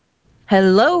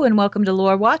Hello and welcome to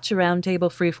Lore Watch, a roundtable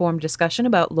freeform discussion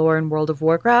about lore in World of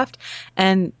Warcraft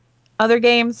and other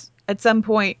games at some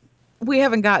point. We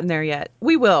haven't gotten there yet.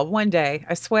 We will one day,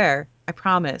 I swear. I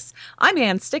promise. I'm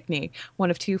Anne Stickney,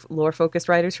 one of two lore-focused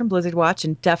writers from Blizzard Watch,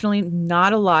 and definitely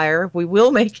not a liar. We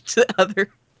will make it to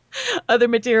other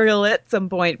material at some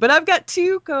point. But I've got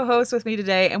two co-hosts with me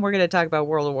today, and we're going to talk about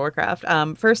World of Warcraft.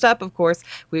 First up, of course,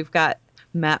 we've got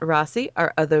Matt Rossi,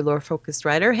 our other lore-focused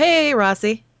writer. Hey,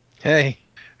 Rossi. Hey,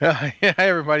 hi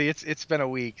everybody. It's been a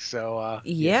week, so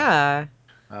Yeah.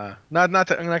 not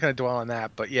that I'm not gonna dwell on that,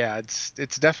 but yeah, it's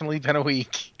definitely been a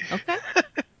week. Okay.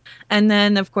 And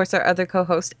then, of course, our other co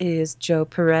host is Joe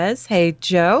Perez. Hey,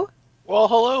 Joe. Well,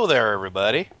 hello there,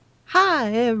 everybody.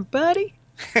 Hi, everybody.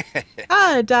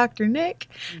 Hi, Dr. Nick.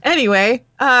 Anyway,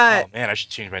 Oh man, I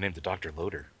should change my name to Dr.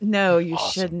 Loader. no, you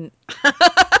Awesome. shouldn't.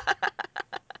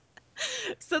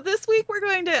 So this week we're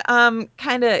going to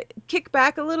kind of kick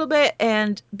back a little bit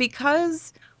and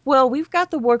because well, we've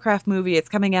got the Warcraft movie. It's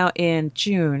coming out in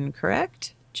June,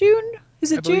 correct? June?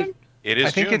 Is I it believe June? It I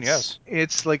is think June, it's yes.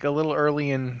 it's like a little early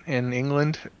in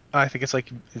England. I think it's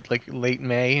like late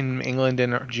May in England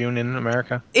and June in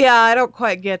America. Yeah, I don't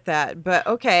quite get that, but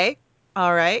okay.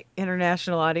 All right,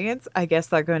 international audience. I guess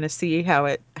they're going to see how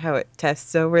it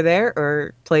tests over there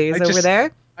or I plays over just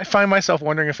there. I find myself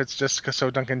wondering if it's just 'cause so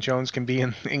Duncan Jones can be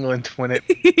in England when I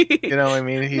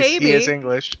mean, he is Maybe,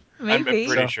 English. I'm maybe,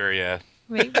 pretty So sure, yeah.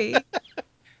 maybe.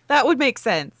 That would make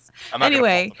sense. I'm not gonna fault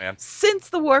Anyway, the man. since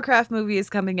the Warcraft movie is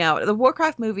coming out, the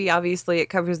Warcraft movie obviously it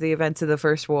covers the events of the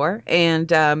First War,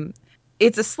 and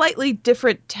it's a slightly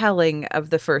different telling of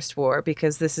the First War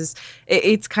because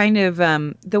it's kind of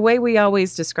the way we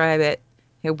always describe it.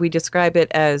 We describe it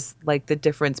as like the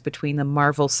difference between the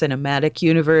Marvel Cinematic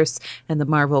Universe and the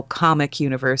Marvel Comic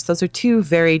Universe. Those are two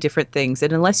very different things.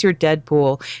 And unless you're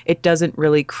Deadpool, it doesn't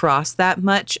really cross that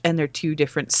much, and they're two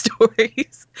different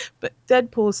stories. But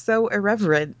Deadpool is so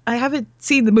irreverent. I haven't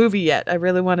seen the movie yet. I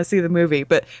really want to see the movie,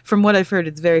 but from what I've heard,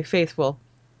 it's very faithful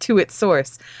to its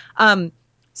source. Um,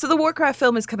 so the Warcraft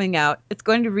film is coming out. It's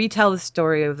going to retell the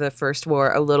story of the First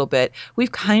War a little bit.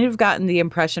 We've kind of gotten the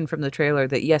impression from the trailer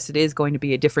that yes, it is going to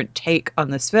be a different take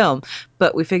on this film,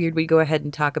 but we figured we'd go ahead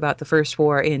and talk about the First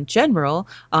War in general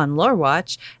on Lore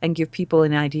Watch and give people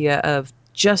an idea of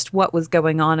just what was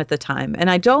going on at the time. And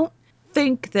I don't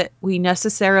think that we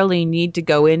necessarily need to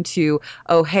go into,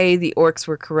 oh, hey, the orcs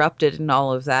were corrupted and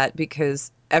all of that,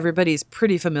 because everybody's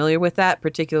pretty familiar with that,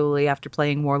 particularly after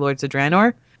playing Warlords of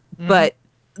Draenor. hmm But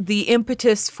the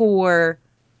impetus for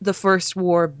the First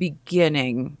War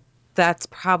beginning, that's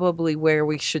probably where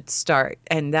we should start.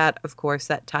 And that, of course,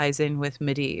 that ties in with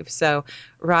Medivh. So,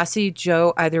 Rossi,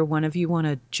 Joe, either one of you want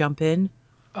to jump in?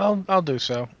 I'll do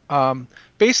so.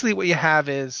 Basically, what you have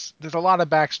is there's a lot of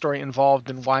backstory involved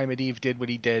in why Medivh did what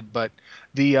he did, but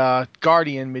the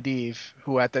Guardian Medivh,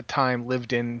 who at the time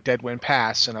lived in Deadwind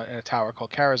Pass in a tower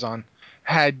called Karazhan,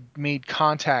 had made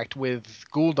contact with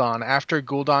Gul'dan after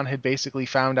Gul'dan had basically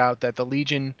found out that the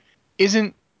Legion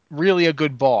isn't really a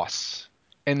good boss,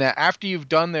 and that after you've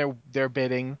done their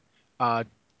bidding, uh,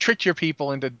 tricked your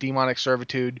people into demonic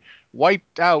servitude,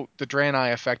 wiped out the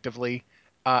Draenei effectively,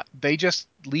 they just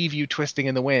leave you twisting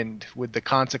in the wind with the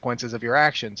consequences of your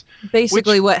actions.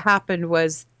 Basically, Which, what happened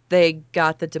was they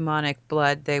got the demonic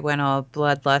blood. They went all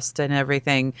bloodlust and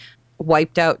everything,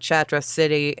 wiped out Chatra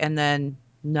City, and then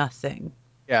nothing.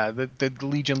 yeah, the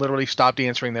Legion literally stopped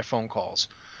answering their phone calls.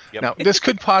 Yep. Now, this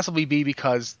could possibly be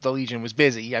because the Legion was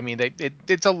busy. I mean,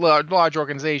 it's a large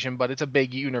organization, but it's a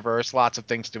big universe, lots of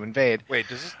things to invade. Wait,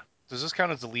 does this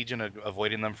count as the Legion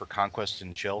avoiding them for conquest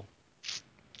and chill?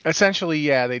 Essentially,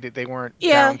 yeah, they weren't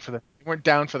Yeah,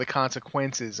 down for the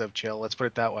consequences of chill. Let's put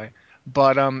it that way.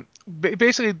 But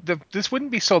basically, this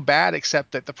wouldn't be so bad,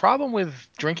 except that the problem with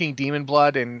drinking demon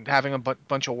blood and having a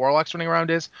bunch of warlocks running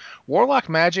around is warlock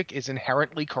magic is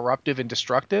inherently corruptive and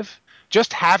destructive.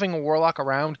 Just having a warlock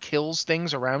around kills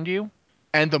things around you,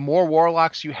 and the more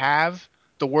warlocks you have,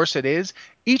 the worse it is.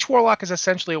 Each warlock is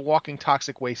essentially a walking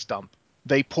toxic waste dump.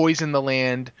 They poison the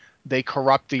land, they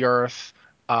corrupt the earth.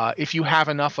 If you have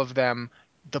enough of them,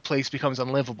 the place becomes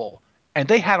unlivable. And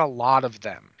they had a lot of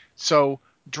them. So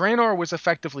Draenor was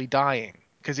effectively dying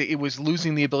because it was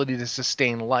losing the ability to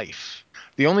sustain life.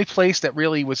 The only place that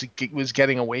really was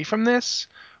getting away from this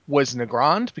was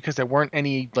Nagrand because there weren't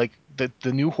any like the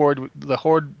new horde. The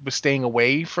horde was staying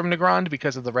away from Nagrand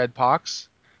because of the red pox,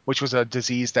 which was a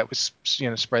disease that was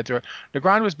spread through.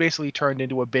 Nagrand was basically turned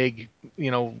into a big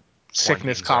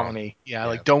sickness Quarantine zone. colony. Yeah, Yeah.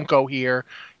 like don't go here.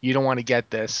 You don't want to get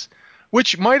this.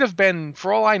 Which might have been,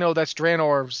 for all I know, that's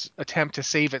Draenor's attempt to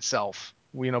save itself,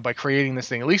 by creating this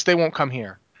thing. At least they won't come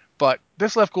here. But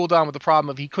this left Gul'dan with the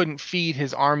problem of he couldn't feed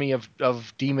his army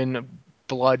of demon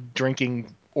blood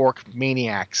drinking orc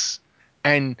maniacs,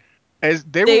 and as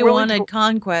they were They willing to wanted go,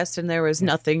 conquest, and there was yeah,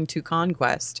 nothing to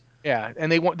conquest. yeah,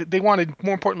 and they wanted,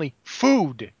 more importantly,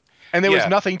 food, and there was Yeah,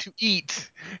 nothing to eat.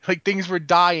 Like things were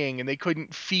dying, and they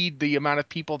couldn't feed the amount of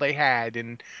people they had,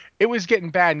 and it was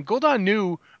getting bad. And Gul'dan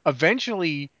knew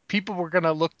eventually people were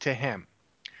gonna look to him.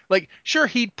 Like, sure,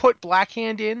 he'd put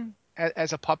Blackhand in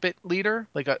as a puppet leader,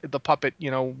 like the puppet,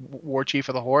 war chief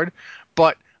of the Horde,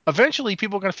 but eventually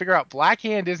people are going to figure out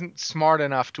Blackhand isn't smart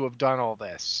enough to have done all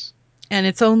this. And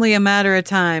it's only a matter of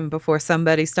time before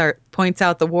somebody points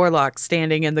out the warlock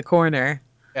standing in the corner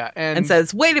Yeah, and and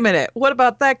says, "Wait a minute, what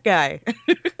about that guy?"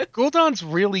 Gul'dan's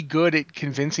really good at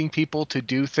convincing people to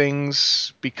do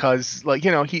things because, like,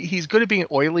 he's good at being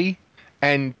oily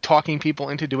and talking people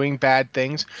into doing bad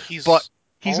things, but he's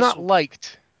he's not also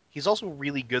liked. he's also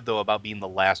really good though about being the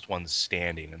last one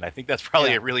standing, and I think that's probably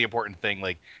Yeah. a really important thing.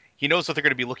 Like he knows that they're going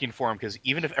to be looking for him because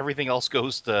even if everything else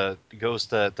goes to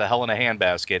hell in a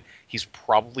handbasket, he's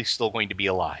probably still going to be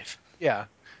alive. Yeah.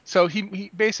 So he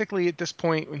basically at this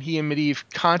point when he and Medivh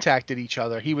contacted each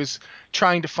other, he was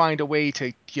trying to find a way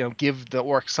to give the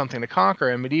orcs something to conquer,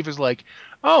 and Medivh was like,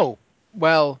 "Oh,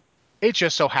 well, it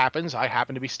just so happens I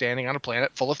happen to be standing on a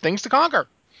planet full of things to conquer.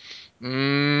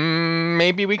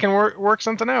 Maybe we can work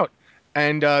something out."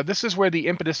 And this is where the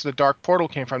impetus of the Dark Portal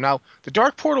came from. Now, the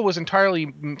Dark Portal was entirely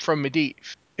from Medivh.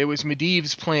 It was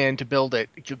Medivh's plan to build it.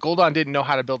 Gul'dan didn't know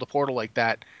how to build a portal like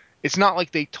that. It's not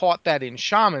like they taught that in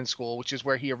Shaman School, which is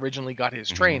where he originally got his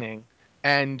Hmm. training.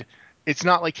 And it's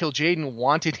not like Kil'jaeden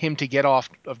wanted him to get off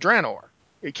of Draenor.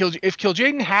 If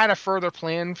Kil'jaeden had a further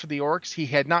plan for the orcs, he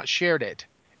had not shared it.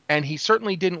 And he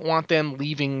certainly didn't want them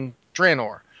leaving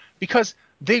Draenor. Because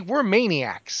they were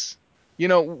maniacs. We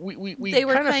They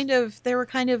were kind of.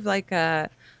 kind of like a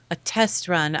test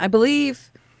run. I believe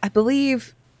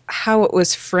how it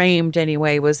was framed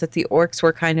anyway was that the orcs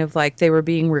were kind of like they were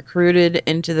being recruited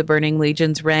into the Burning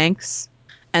Legion's ranks.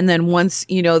 And then once,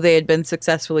 they had been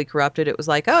successfully corrupted, it was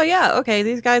like, "Oh yeah, okay,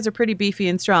 these guys are pretty beefy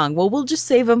and strong. Well, we'll just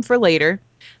save them for later."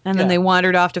 And then Yeah. they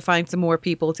wandered off to find some more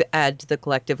people to add to the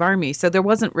collective army. So there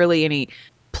wasn't really any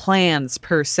plans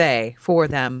per se for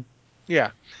them. Yeah.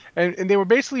 And they were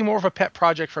basically more of a pet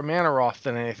project for Manaroth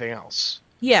than anything else.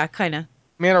 Yeah, kind of.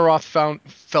 Manaroth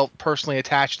felt personally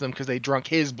attached to them because they drunk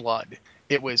his blood.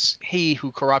 It was he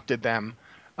who corrupted them.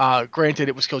 Granted,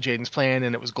 it was Kil'jaeden's plan,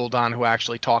 and it was Gul'dan who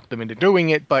actually talked them into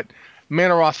doing it. But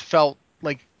Manaroth felt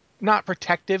like not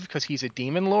protective because he's a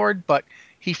demon lord, but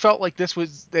he felt like that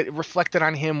it reflected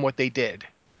on him what they did.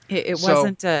 It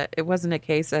So wasn't a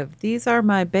case of these are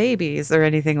my babies or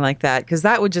anything like that because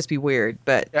that would just be weird.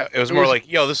 But yeah, It was it more was. like,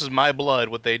 yo, this is my blood.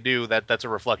 What they do, that's a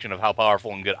reflection of how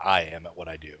powerful and good I am at what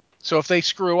I do. So if they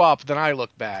screw up, then I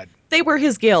look bad. they were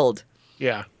his guild.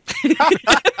 Yeah.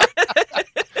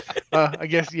 I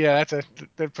guess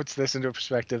that puts this into a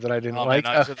perspective that I didn't Oh man, like.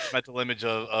 I just had this mental image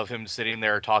of him sitting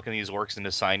there talking to these orcs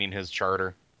into signing his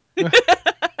charter.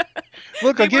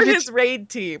 Look, They were his raid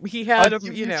team. He I'll had them,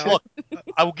 give you. Look,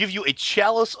 I will give you a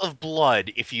chalice of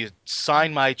blood if you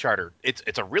sign my charter.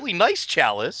 It's a really nice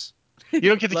chalice. You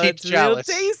don't get to keep the Blood's real chalice.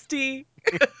 tasty.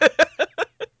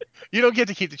 You don't get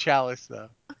to keep the chalice though.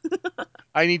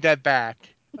 I need that back.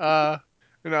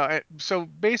 So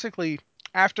basically,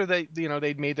 after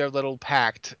they'd made their little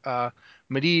pact,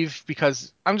 Medivh,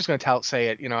 because I'm just going to say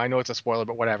it. I know it's a spoiler,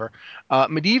 but whatever.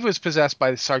 Medivh was possessed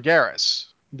by Sargeras,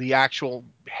 the actual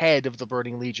head of the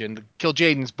Burning Legion,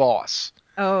 Kil'jaeden's boss.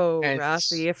 Oh, And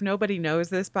Rossi, if nobody knows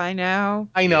this by now,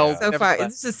 I know, Yeah. so far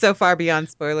nevertheless. this is so far beyond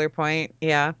spoiler point.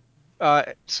 Yeah.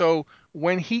 So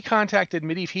when he contacted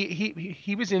Medivh,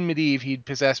 he was in Medivh. He'd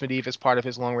possessed Medivh as part of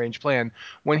his long range plan.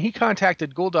 When he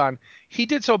contacted Gul'dan, he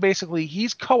did so basically.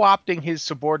 He's co-opting his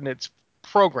subordinates'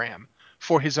 program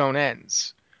for his own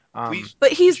ends. We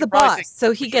But we he's the should probably take boss, so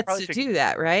we he should gets probably to take do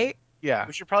that, right? Yeah,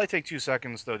 we should probably take 2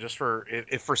 seconds though, just for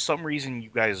if for some reason you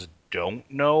guys don't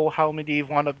know how Medivh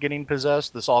wound up getting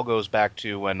possessed. This all goes back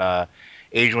to when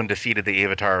Aegon defeated the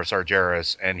Avatar of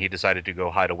Sargeras, and he decided to go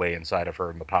hide away inside of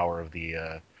her in the power of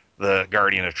the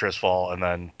Guardian of Trisfal, and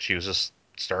then she was just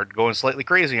started going slightly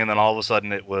crazy, and then all of a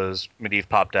sudden it was Medivh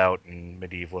popped out, and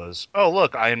Medivh was, oh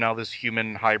look, I am now this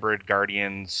human hybrid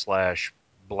Guardian slash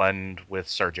blend with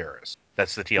Sargeras.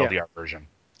 That's the yeah. TLDR version.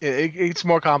 It's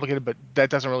more complicated, but that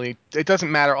doesn't really. It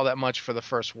doesn't matter all that much for the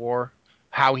first war.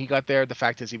 How he got there, the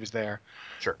fact is he was there.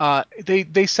 Sure.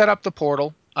 They set up the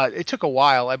portal. It took a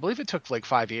while. I believe it took like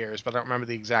 5 years, but I don't remember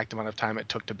the exact amount of time it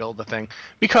took to build the thing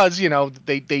because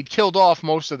they killed off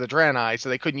most of the Draenei, so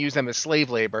they couldn't use them as slave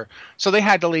labor. So they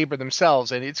had to labor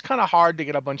themselves, and it's kind of hard to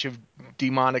get a bunch of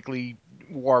demonically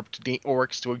warped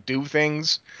orcs to do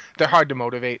things. They're hard to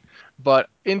motivate, but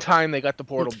in time they got the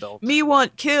portal built. Me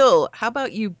want kill. How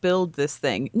about you build this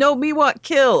thing? No, me want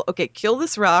kill. Okay, kill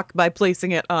this rock by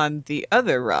placing it on the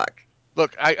other rock.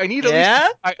 Look, I need at least Yeah?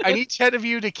 I need 10 of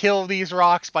you to kill these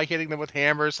rocks by hitting them with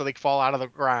hammers so they fall out of the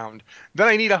ground. Then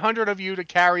I need 100 of you to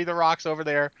carry the rocks over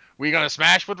there. We gonna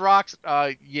smash with rocks?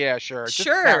 Yeah, sure. Just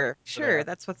carry Sure, over sure. there.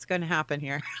 That's what's going to happen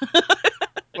here.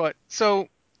 But so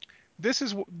this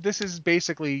is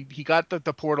basically he got the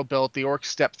portal built. The orcs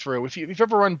stepped through. If you've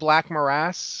ever run Black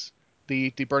Morass,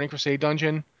 the Burning Crusade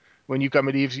dungeon, when you've got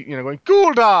Medivh, going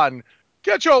Gul'dan,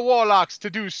 get your warlocks to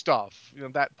do stuff.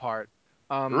 That part.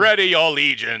 Ready, your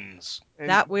legions. And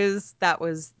That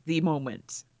was the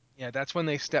moment. yeah, that's when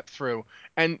they stepped through.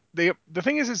 And the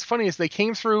thing is funny is they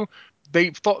came through.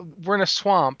 They thought we're in a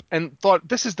swamp and thought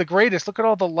this is the greatest. Look at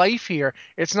all the life here.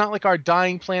 It's not like our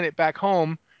dying planet back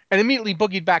home. And immediately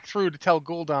boogied back through to tell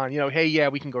Gul'dan, hey, yeah,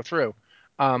 we can go through.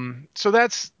 So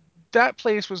that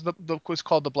place was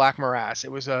called the Black Morass.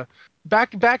 It was a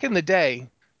back in the day.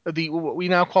 The what we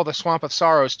now call the Swamp of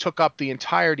Sorrows took up the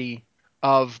entirety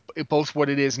of both what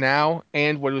it is now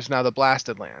and what is now the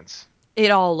Blasted Lands. It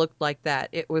all looked like that.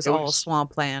 It was It all was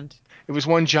swampland. it was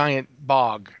one giant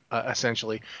bog,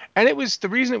 essentially, and it was the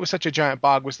reason it was such a giant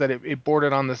bog was that it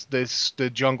bordered on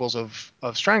the jungles of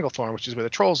Stranglethorn, which is where the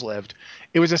trolls lived.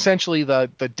 It was essentially the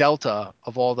delta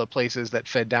of all the places that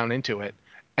fed down into it.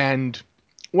 And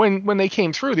when they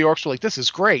came through, the orcs were like, "This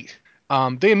is great."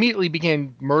 They immediately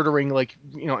began murdering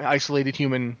isolated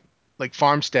human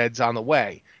farmsteads on the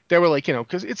way. They were like,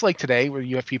 because it's like today where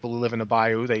you have people who live in a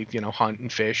bayou, they hunt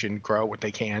and fish and grow what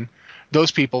they can.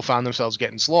 Those people found themselves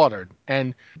getting slaughtered,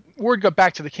 and word got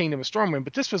back to the Kingdom of Stormwind.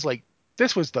 But this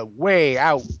was the way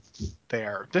out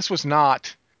there. This was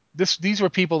not this. These were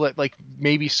people that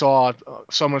maybe saw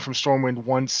someone from Stormwind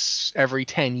once every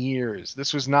 10 years.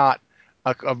 This was not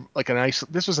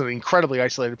this was an incredibly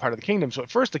isolated part of the kingdom. So at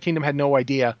first the kingdom had no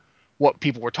idea what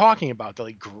people were talking about. They're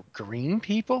like green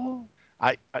people.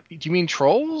 Do you mean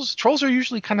trolls? Trolls are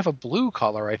usually kind of a blue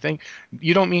color, I think.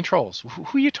 You don't mean trolls.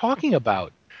 Who are you talking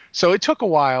about? So it took a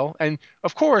while, and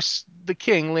of course, the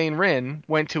king, Lane Rin,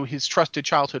 went to his trusted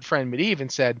childhood friend Medivh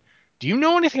and said, "Do you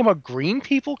know anything about green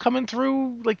people coming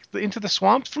through, into the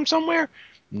swamps from somewhere?"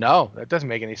 No, that doesn't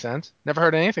make any sense. Never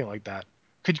heard anything like that.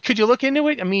 Could you look into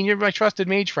it? I mean, you're my trusted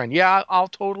mage friend. Yeah, I'll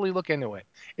totally look into it.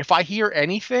 If I hear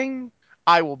anything,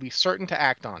 I will be certain to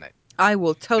act on it. I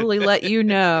will totally let you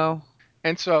know.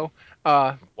 And so,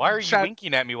 uh, Why are you Chad,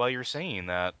 winking at me while you're saying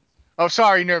that? oh,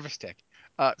 sorry, nervous tick.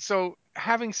 So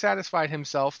having satisfied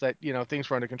himself that things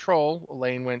were under control,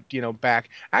 Lane went back.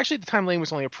 Actually, at the time, Lane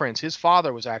was only a prince. His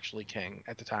father was actually king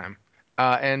at the time,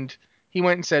 and he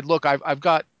went and said, "Look, I've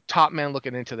got top men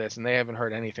looking into this, and they haven't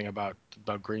heard anything about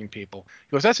green people."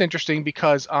 He goes, "That's interesting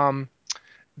because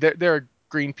there are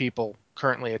green people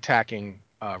currently attacking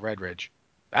Red Ridge."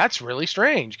 That's really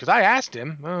strange because I asked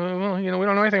him. Well, we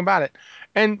don't know anything about it.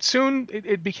 And soon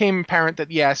it became apparent that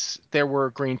yes, there were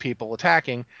green people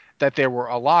attacking. That there were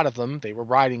a lot of them. They were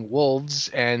riding wolves,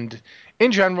 and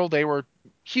in general, they were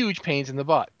huge pains in the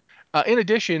butt. In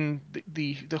addition,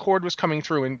 the horde was coming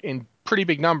through in pretty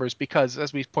big numbers because,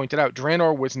 as we pointed out,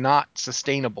 Draenor was not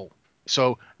sustainable.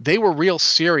 So they were real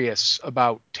serious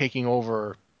about taking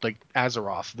over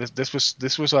Azeroth. This was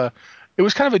it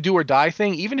was kind of a do or die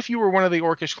thing. Even if you were one of the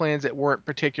Orcish clans that weren't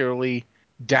particularly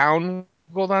down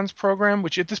Gul'dan's program,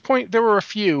 which at this point there were a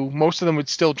few. Most of them would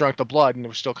still drunk the blood and they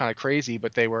were still kind of crazy,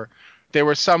 but there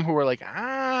were some who were like,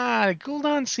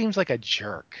 Gul'dan seems like a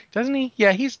jerk, doesn't he?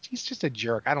 Yeah, he's just a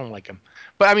jerk. I don't like him.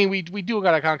 But I mean, we do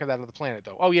gotta conquer that other planet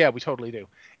though. Oh yeah, we totally do.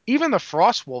 Even the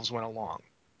Frost Wolves went along.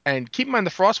 And keep in mind,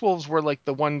 the Frostwolves were like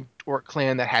the one orc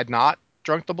clan that had not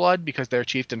drunk the blood because their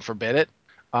chieftain forbid it.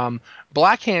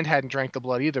 Blackhand hadn't drank the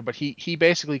blood either, but he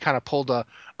basically kind of pulled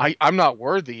I'm not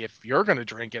worthy if you're going to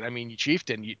drink it. I mean, you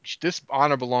chieftain, this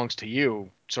honor belongs to you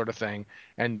sort of thing.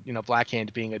 And,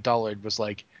 Blackhand being a dullard was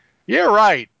like, you're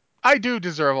right. I do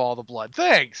deserve all the blood.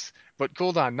 Thanks. But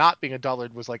Gul'dan not being a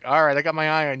dullard was like, all right, I got my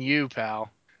eye on you,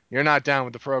 pal. You're not down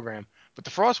with the program. But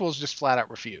the Frostwolves just flat out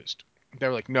refused. They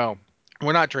were like, no,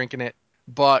 we're not drinking it,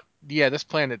 but yeah, this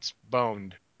planet's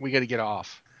boned. We got to get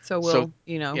off. So So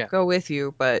we'll, yeah, go with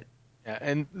you, but yeah,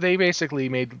 and they basically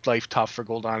made life tough for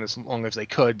Gul'dan as long as they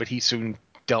could, but he soon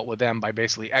dealt with them by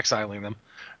basically exiling them.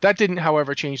 That didn't,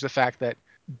 however, change the fact that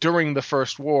during the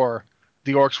First War,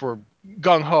 the orcs were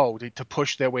gung ho to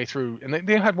push their way through, and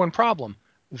they had one problem: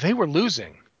 they were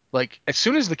losing. As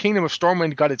soon as the Kingdom of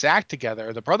Stormwind got its act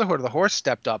together, the Brotherhood of the Horse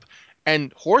stepped up,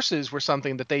 and horses were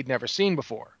something that they'd never seen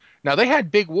before. Now they had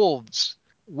big wolves.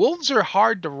 Wolves are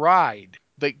hard to ride.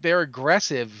 they're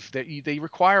aggressive. They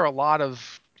require a lot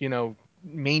of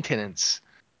maintenance,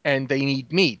 and they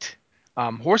need meat.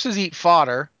 Horses eat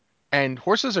fodder, and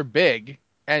horses are big,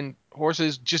 and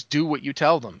horses just do what you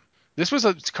tell them. This was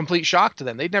a complete shock to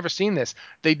them. They'd never seen this.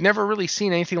 They'd never really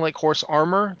seen anything like horse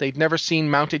armor. They'd never seen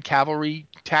mounted cavalry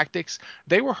tactics.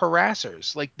 They were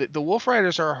harassers. Like the Wolf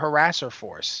Riders are a harasser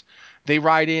force. They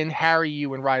ride in, harry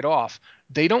you, and ride off.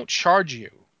 They don't charge you.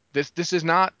 This is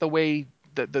not the way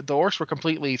the orcs were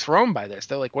completely thrown by this.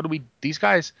 They're like, what do we? These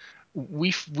guys,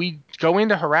 we go in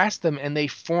to harass them, and they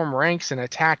form ranks and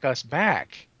attack us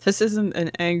back. This isn't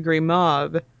an angry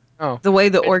mob. Oh, The way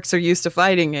the orcs are used to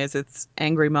fighting is it's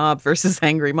angry mob versus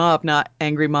angry mob, not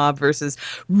angry mob versus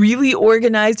really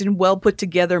organized and well put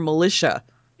together militia.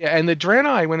 yeah, and the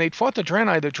Draenei, when they fought the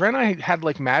Draenei had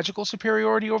like magical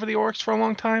superiority over the orcs for a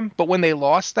long time. But when they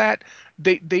lost that,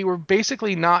 they were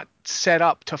basically not set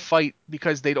up to fight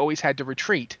because they'd always had to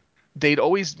retreat. They'd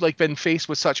always like been faced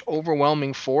with such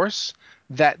overwhelming force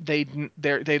that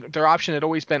their option had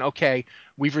always been, okay,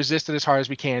 we've resisted as hard as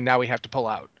we can, now we have to pull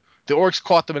out. The orcs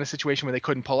caught them in a situation where they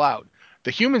couldn't pull out.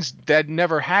 The humans that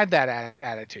never had that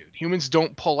attitude. Humans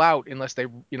don't pull out unless they,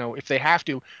 if they have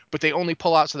to, but they only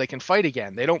pull out so they can fight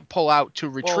again. They don't pull out to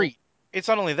Well, retreat. it's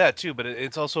not only that too, but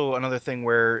it's also another thing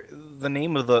where the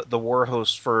name of the war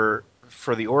host for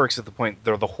the orcs at the point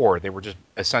they're the horde. They were just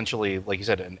essentially, like you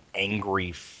said, an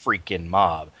angry freaking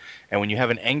mob. And when you have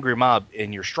an angry mob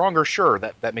and you're stronger, sure,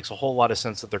 that makes a whole lot of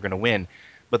sense that they're going to win.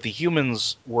 But the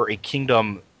humans were a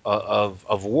kingdom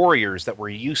of warriors that were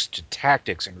used to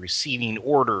tactics and receiving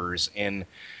orders and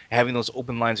having those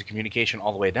open lines of communication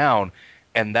all the way down.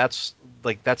 And that's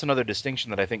another distinction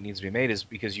that I think needs to be made, is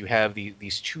because you have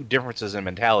these two differences in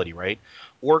mentality, right?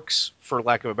 Orcs, for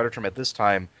lack of a better term, at this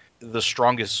time, the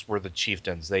strongest were the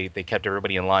chieftains. They kept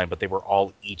everybody in line, but they were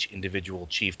all each individual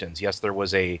chieftains. Yes, there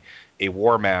was a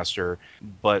war master,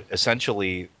 but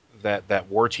essentially that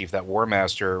war chief, that war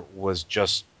master, was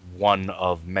just one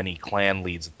of many clan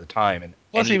leads at the time, and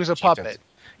Plus, any he of was the a chieftains. puppet.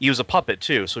 He was a puppet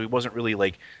too, so he wasn't really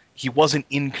like, he wasn't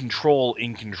in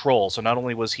control. So not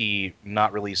only was he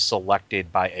not really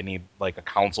selected by any, like, a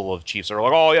council of chiefs that are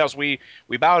like, oh yes, we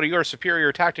bow to your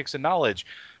superior tactics and knowledge,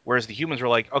 whereas the humans were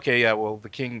like, okay, yeah, well, the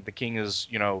king is,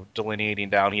 delineating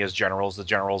down. He has generals. The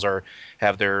generals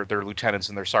have their lieutenants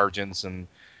and their sergeants, and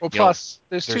Well, you know plus,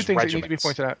 there's two there's things that need to be regiments.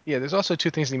 pointed out. Yeah, there's also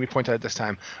two things that need to be pointed out this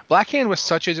time. Blackhand was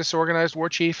such a disorganized war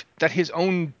chief that his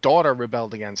own daughter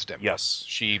rebelled against him. Yes,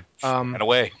 she ran Um,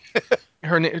 away.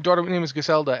 her daughter name was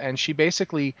Giselda, and she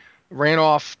basically ran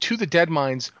off to the dead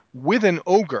mines with an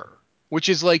ogre, which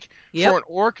is like, for Yep. an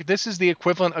orc, this is the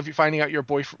equivalent of you finding out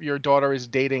your daughter is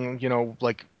dating,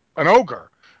 like an ogre.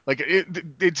 Like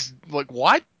it's like,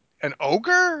 what? An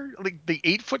ogre? Like the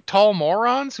 8 foot tall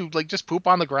morons who like just poop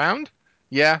on the ground?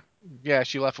 Yeah, yeah,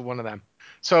 she left with one of them.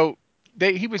 So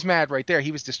he was mad right there.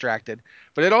 He was distracted,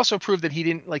 but it also proved that he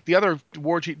didn't like the other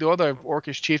the other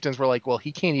orcish chieftains were like, well,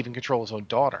 he can't even control his own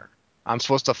daughter. I'm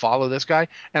supposed to follow this guy,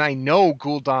 and I know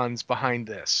Gul'dan's behind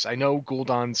this. I know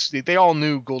Gul'dan's. They all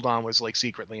knew Gul'dan was like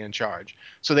secretly in charge,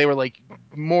 so they were like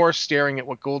more staring at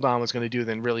what Gul'dan was going to do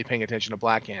than really paying attention to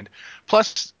Blackhand.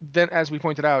 Plus, then as we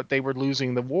pointed out, they were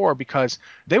losing the war because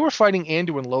they were fighting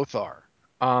Anduin Lothar.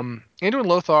 Anduin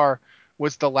Lothar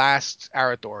was the last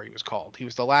Arathor, he was called. He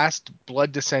was the last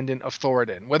blood descendant of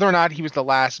Thoradin. Whether or not he was the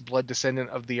last blood descendant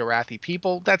of the Arathi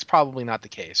people, that's probably not the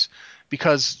case,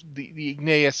 because the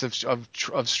Igneous of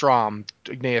Strom,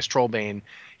 Igneous Trollbane,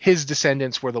 his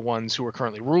descendants were the ones who were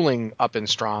currently ruling up in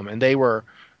Strom, and they were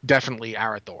definitely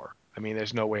Arathor. I mean,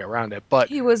 there's no way around it. But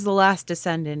He was the last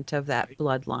descendant of that he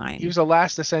bloodline. was the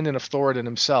last descendant of Thoradin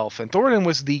himself, and Thoradin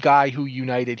was the guy who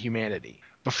united humanity.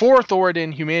 Before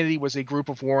Thoradin, humanity was a group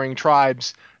of warring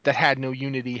tribes that had no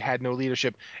unity, had no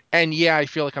leadership. And yeah, I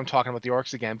feel like I'm talking about the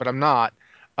orcs again, but I'm not.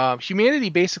 Humanity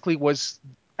basically was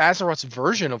Azeroth's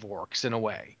version of orcs in a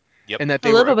way, Yep. in that A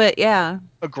they were little bit, yeah.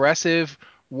 aggressive,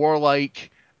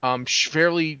 warlike,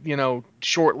 fairly,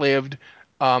 short-lived,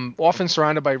 often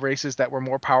surrounded by races that were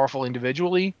more powerful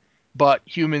individually, but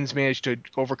humans managed to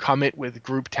overcome it with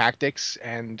group tactics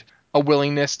and a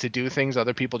willingness to do things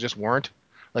other people just weren't.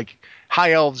 Like,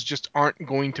 high elves just aren't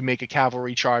going to make a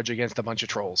cavalry charge against a bunch of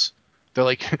trolls. They're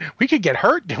like, we could get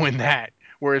hurt doing that.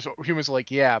 Whereas humans are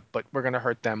like, yeah, but we're going to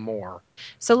hurt them more.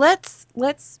 So let's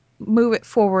move it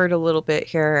forward a little bit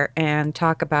here and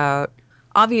talk about,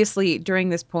 obviously during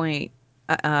this point,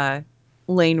 uh,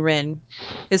 Lane Rin,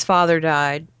 his father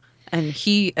died, and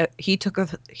he took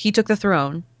the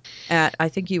throne at, I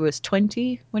think he was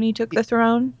 20 when he took He, the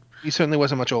throne. he certainly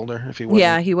wasn't much older if he Yeah,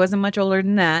 wasn't. he wasn't much older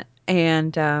than that,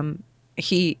 and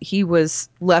he was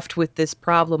left with this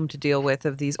problem to deal with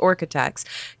of these orc attacks.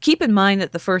 Keep in mind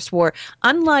that the first war,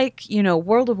 unlike,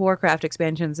 World of Warcraft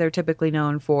expansions, they're typically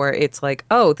known for, it's like,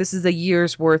 oh, this is a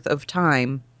year's worth of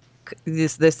time.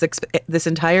 This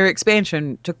entire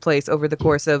expansion took place over the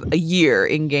course of a year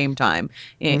in game time,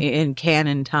 in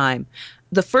canon time.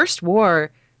 The first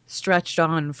war stretched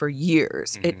on for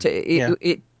years. Yeah.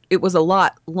 It was a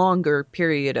lot longer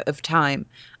period of time.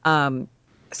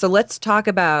 So let's talk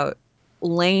about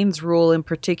Lane's rule in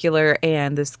particular,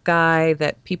 and this guy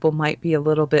that people might be a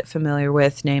little bit familiar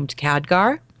with named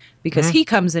Khadgar, because Mhm. he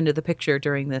comes into the picture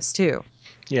during this too.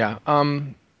 Yeah.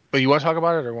 But you want to talk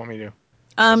about it or want me to?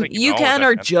 I say keep You going with can, it,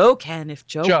 or man. Joe can if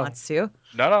Joe Joe. wants to.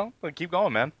 No, keep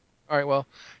going, man. All right. Well,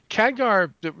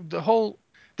 Khadgar,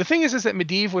 the thing is that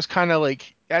Medivh was kind of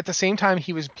like at the same time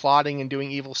he was plotting and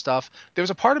doing evil stuff. There was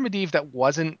a part of Medivh that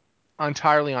wasn't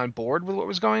entirely on board with what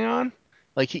was going on.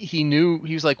 Like he knew,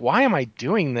 he was like, why am I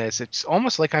doing this? It's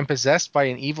almost like I'm possessed by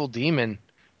an evil demon.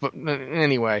 But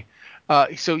anyway,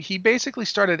 so he basically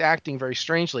started acting very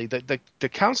strangely. The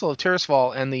Council of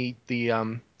Tirisfal and the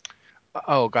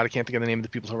oh god, I can't think of the name of the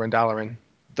people who run Dalaran.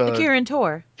 The The Kirin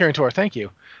Tor. Kirin Tor, thank you.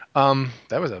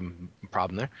 That was a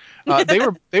problem there.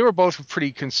 They were both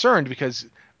pretty concerned because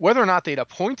whether or not they'd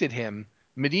appointed him,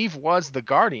 Medivh was the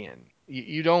guardian.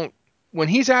 You don't, when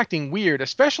he's acting weird,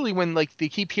 especially when like they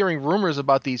keep hearing rumors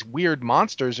about these weird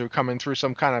monsters who are coming through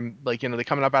some kind of like they're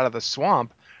coming up out of the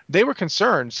swamp. They were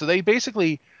concerned, so they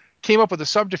basically came up with a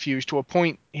subterfuge to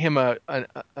appoint him an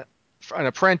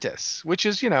apprentice, which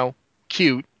is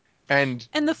cute and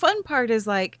And the fun part is,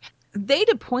 like, they'd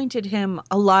appointed him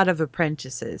a lot of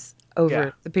apprentices yeah,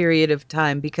 over the period of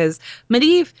time, because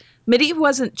Medivh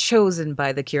wasn't chosen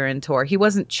by the Kirin Tor. He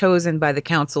wasn't chosen by the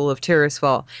Council of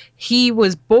Tirisfal. He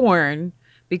was born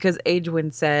because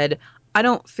Aegwynn said, I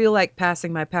don't feel like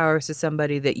passing my powers to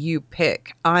somebody that you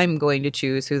pick. I'm going to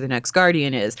choose who the next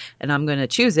guardian is, and I'm going to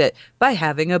choose it by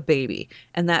having a baby.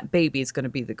 And that baby is going to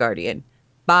be the guardian.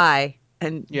 Bye.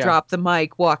 And yeah, dropped the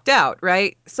mic, walked out,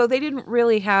 right? So they didn't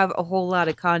really have a whole lot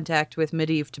of contact with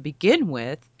Medivh to begin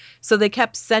with. So they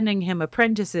kept sending him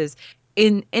apprentices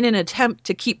in an attempt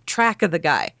to keep track of the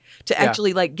guy, to yeah,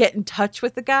 actually like get in touch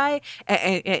with the guy,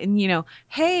 and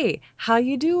hey, how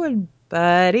you doing,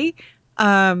 buddy?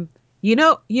 Um,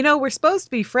 we're supposed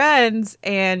to be friends,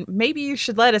 and maybe you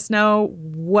should let us know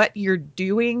what you're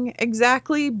doing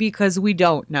exactly, because we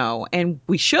don't know, and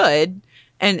we should.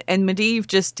 And Medivh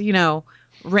just,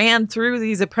 ran through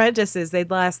these apprentices.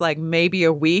 They'd last like maybe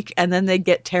a week, and then they'd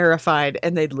get terrified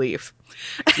and they'd leave.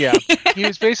 yeah. He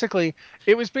was basically,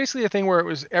 it was basically a thing where it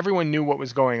was everyone knew what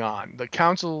was going on. The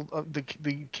council of the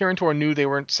Kirin Tor knew they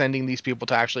weren't sending these people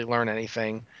to actually learn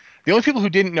anything. The only people who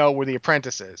didn't know were the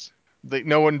apprentices.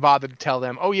 No one bothered to tell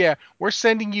them, oh yeah, we're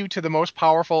sending you to the most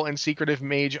powerful and secretive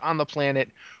mage on the planet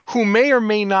who may or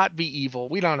may not be evil.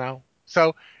 We don't know.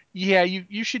 So yeah,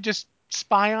 you should just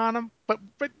spy on him, but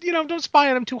don't spy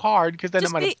on him too hard because then it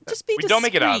Just might be upset. just be We don't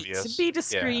make it discreet. obvious. Be Yeah.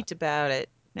 discreet about it.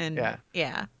 And Yeah.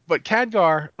 yeah. But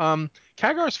Khadgar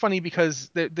is funny because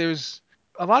there's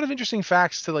a lot of interesting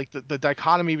facts to like the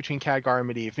dichotomy between Khadgar and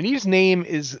Medivh. Medivh's name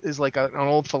is like an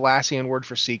old Thalassian word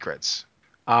for secrets.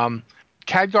 Um,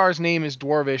 Khadgar's name is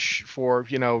Dwarvish for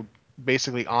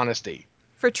basically honesty.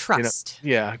 For trust.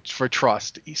 Yeah, for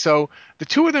trust. So the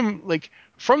two of them, like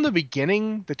from the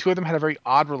beginning, the two of them had a very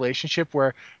odd relationship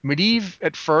where Medivh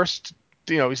at first,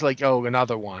 he's like, oh,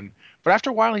 another one. But after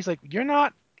a while, he's like, you're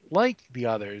not like the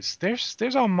others.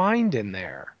 There's a mind in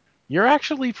there. You're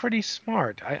actually pretty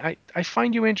smart. I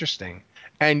find you interesting.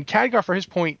 And Khadgar, for his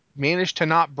point, managed to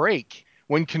not break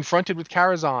when confronted with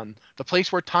Karazhan, the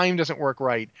place where time doesn't work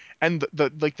right, and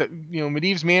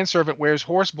Medivh's manservant wears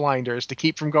horse blinders to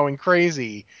keep from going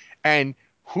crazy. And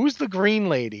who's the green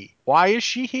lady? Why is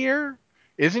she here?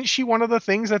 Isn't she one of the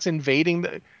things that's invading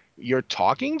the? You're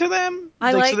talking to them?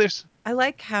 I Like so like there's I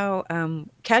like how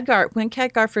Khadgar, when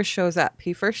Khadgar first shows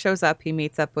up, he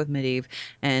meets up with Medivh,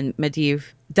 and Medivh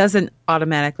doesn't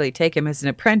automatically take him as an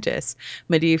apprentice.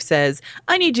 Medivh says,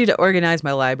 I need you to organize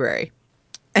my library.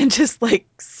 And just like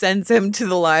sends him to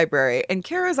the library. And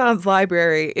Karazhan's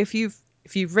library, if you've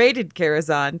raided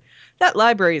Karazhan, that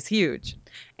library is huge.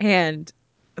 And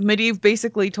Medivh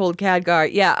basically told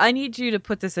Khadgar, yeah, I need you to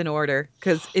put this in order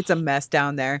because it's a mess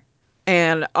down there.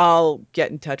 And I'll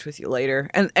get in touch with you later.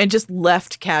 And just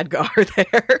left Khadgar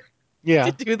there to yeah,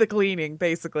 do the cleaning,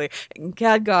 basically. And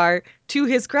Khadgar, to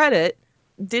his credit,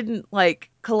 didn't like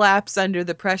collapse under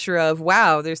the pressure of,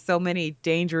 wow, there's so many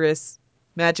dangerous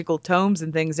magical tomes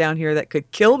and things down here that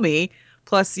could kill me.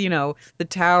 Plus, the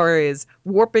tower is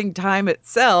warping time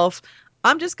itself.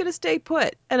 I'm just going to stay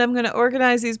put and I'm going to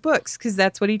organize these books because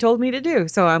that's what he told me to do.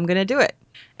 So I'm going to do it.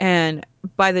 And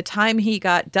by the time he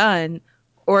got done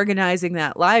organizing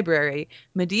that library,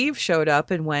 Medivh showed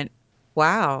up and went,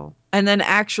 wow. And then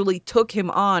actually took him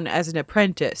on as an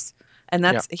apprentice. And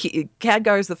Yeah.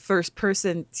 Khadgar is the first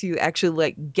person to actually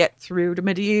like get through to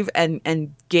Medivh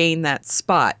and gain that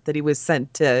spot that he was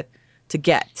sent to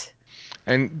get.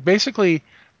 And basically,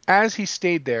 as he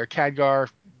stayed there, Khadgar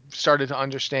started to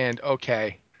understand.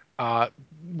 Okay, uh,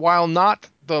 while not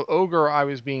the ogre I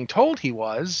was being told he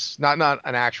was, not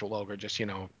an actual ogre, just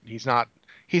he's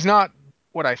not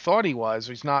what I thought he was.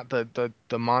 He's not the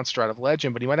monster out of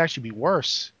legend, but he might actually be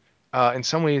worse in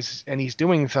some ways. And he's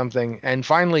doing something. And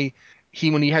finally,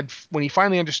 when he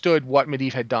finally understood what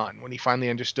Medivh had done, when he finally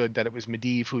understood that it was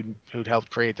Medivh who'd helped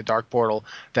create the Dark Portal,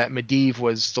 that Medivh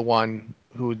was the one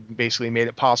who basically made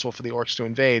it possible for the orcs to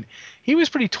invade, he was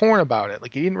pretty torn about it.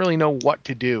 Like he didn't really know what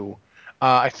to do.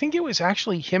 I think it was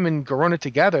actually him and Garona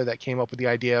together that came up with the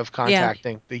idea of Yeah.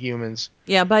 contacting the humans.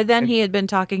 Yeah, by then And he had been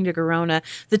talking to Garona.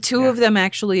 The two yeah, of them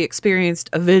actually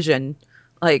experienced a vision,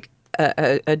 like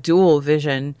a dual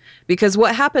vision. Because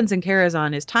what happens in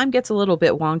Karazhan is time gets a little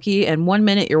bit wonky, and one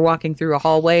minute you're walking through a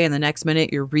hallway, and the next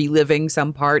minute you're reliving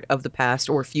some part of the past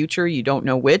or future. You don't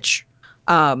know which.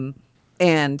 Um,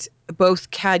 and both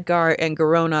Khadgar and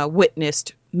Garona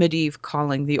witnessed Medivh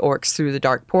calling the orcs through the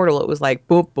dark portal. It was like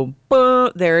boom, boom,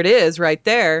 boom. There it is, right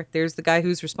there. There's the guy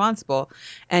who's responsible.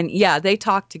 And yeah, they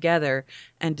talked together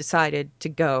and decided to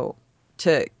go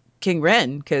to King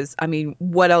Ren because I mean,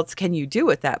 what else can you do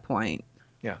at that point?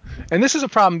 yeah. And this is a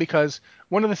problem because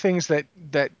one of the things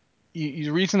the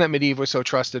reason that Medivh was so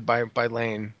trusted by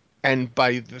Lane and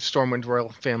by the Stormwind royal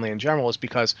family in general is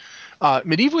because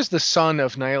Medivh was the son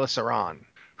of Nihilus Aran,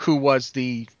 who was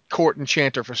the court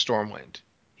enchanter for Stormwind.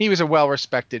 He was a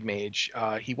well-respected mage.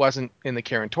 He wasn't in the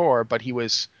Kirin Tor, but he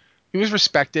was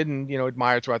respected and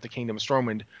admired throughout the kingdom of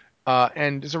Stormwind.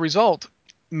 And as a result,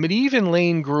 Medivh and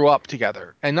Lane grew up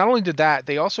together. And not only did that,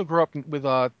 they also grew up with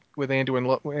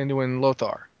Anduin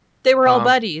Lothar. They were all Um,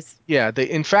 buddies. yeah,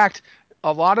 in fact,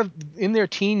 a lot of in their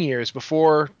teen years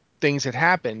before things had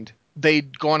happened,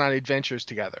 they'd gone on adventures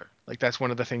together. Like that's one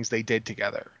of the things they did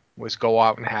together was go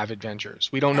out and have adventures.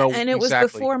 We don't know And it was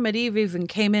exactly. before Medivh even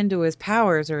came into his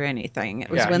powers or anything. It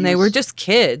was Yeah, when he they were was. just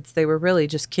kids. They were really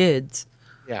just kids.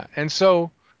 Yeah, and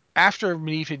so after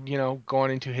Medivh had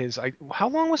gone into his, how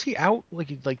long was he out?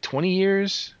 Like 20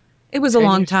 years, It was a 10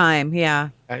 years. long time, yeah.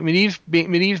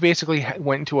 Medivh basically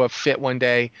went into a fit one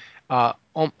day. I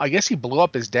guess he blew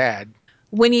up his dad.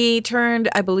 When he turned,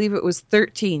 I believe it was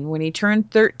 13. When he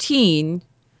turned 13,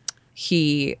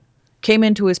 he came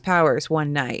into his powers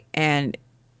one night and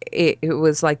it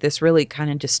was like this really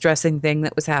kind of distressing thing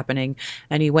that was happening.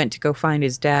 And he went to go find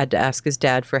his dad to ask his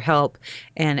dad for help.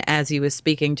 And as he was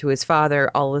speaking to his father,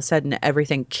 all of a sudden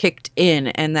everything kicked in,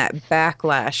 and that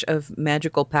backlash of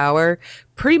magical power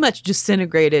pretty much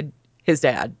disintegrated his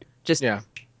dad. Just Yeah,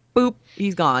 boop,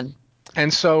 he's gone.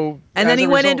 and so And then as he a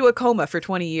went result, into a coma for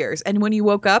 20 years. And when he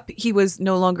woke up, he was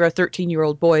no longer a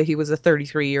 13-year-old boy. He was a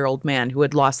 33-year-old man who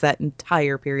had lost that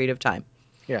entire period of time.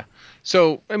 yeah.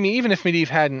 So I mean, even if Medivh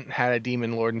hadn't had a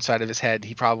demon lord inside of his head,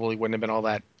 he probably wouldn't have been all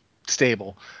that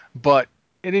stable. But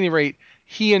at any rate,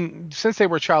 since they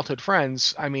were childhood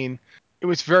friends, I mean, it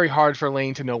was very hard for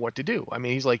Lane to know what to do. I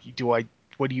mean, he's like, "Do I?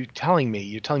 What are you telling me?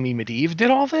 You're telling me Medivh did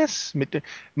all this?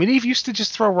 Medivh used to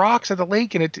just throw rocks at the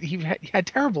lake, and he had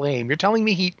terrible aim. You're telling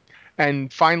me he?"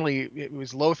 And finally, it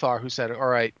was Lothar who said, "All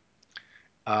right,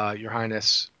 Your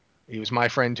Highness, he was my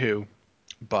friend too,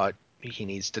 but he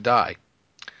needs to die.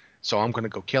 So I'm going to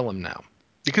go kill him now."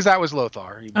 Because that was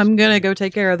Lothar. He was I'm going to go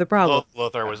take care of the problem.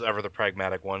 Lothar yeah. was ever the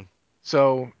pragmatic one.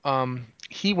 So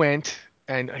he went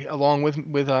and along with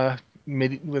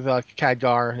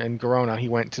Khadgar and Garona, he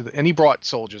went and he brought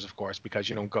soldiers, of course, because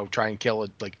you don't go try and kill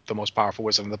like the most powerful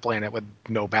wizard on the planet with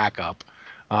no backup.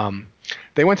 Um,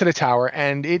 they went to the tower,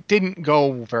 and it didn't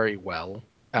go very well.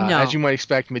 As No. you might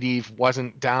expect, Medivh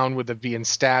wasn't down with the being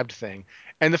stabbed thing.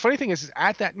 And the funny thing is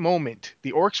at that moment,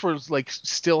 the orcs were like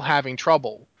still having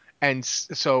trouble, and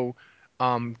so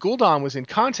Gul'dan was in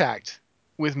contact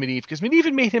with Medivh because Medivh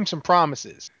had made him some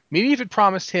promises. Medivh had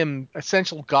promised him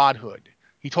essential godhood.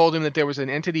 He told him that there was an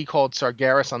entity called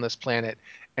Sargeras on this planet,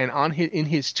 and in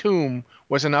his tomb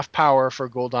was enough power for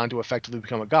Gul'dan to effectively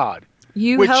become a god.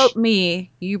 You help Which,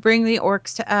 me. You bring the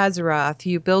orcs to Azeroth.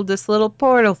 You build this little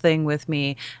portal thing with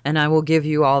me, and I will give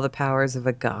you all the powers of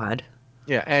a god.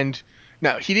 yeah, and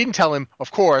now he didn't tell him,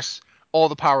 of course, all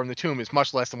the power in the tomb is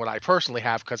much less than what I personally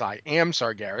have because I am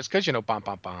Sargeras, because bam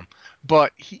bam bam.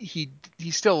 But he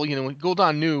still,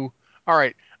 Gul'dan knew, all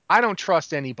right, I don't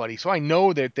trust anybody, so I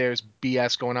know that there's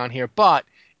BS going on here. But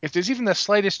if there's even the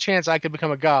slightest chance I could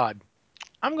become a god,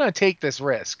 I'm going to take this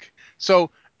risk. So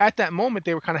at that moment,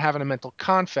 they were kind of having a mental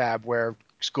confab where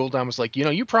Gul'dan was like,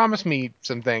 you promised me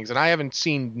some things, and I haven't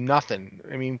seen nothing.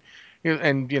 I mean,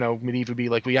 Medivh would be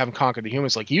like, we haven't conquered the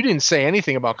humans. Like, you didn't say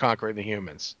anything about conquering the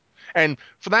humans. And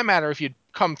for that matter, if you'd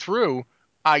come through,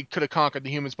 I could have conquered the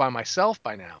humans by myself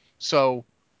by now. So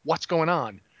what's going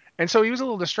on? And so he was a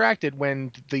little distracted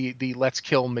when the Let's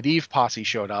Kill Medivh posse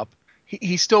showed up.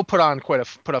 He still put up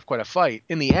quite a fight.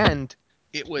 In the end,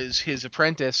 it was his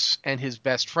apprentice and his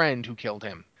best friend who killed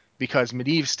him because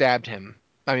Medivh stabbed him.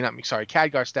 I mean, not sorry,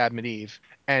 Khadgar stabbed Medivh,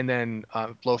 and then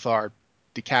Lothar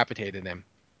decapitated him,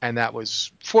 and that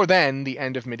was for then the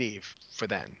end of Medivh for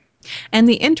then. And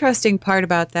the interesting part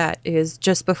about that is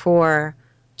just before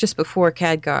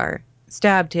Khadgar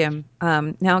stabbed him.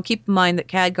 Now, keep in mind that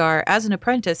Khadgar, as an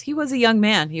apprentice, he was a young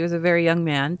man. He was a very young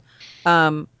man.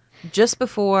 Um, just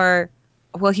before,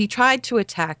 well, he tried to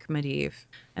attack Medivh,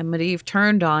 and Medivh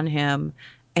turned on him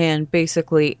and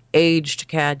basically aged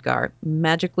Khadgar,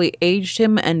 magically aged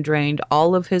him and drained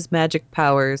all of his magic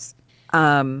powers.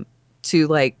 Um, to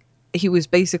like, he was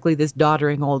basically this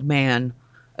doddering old man,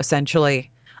 essentially.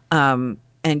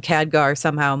 And Khadgar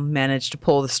somehow managed to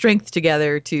pull the strength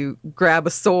together to grab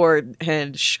a sword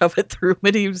and shove it through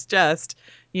Medivh's chest,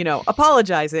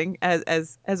 apologizing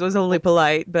as was only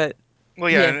polite, but Well,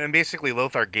 yeah, yeah, and basically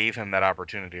Lothar gave him that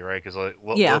opportunity, right? Because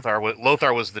yeah.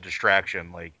 Lothar was the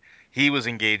distraction. Like he was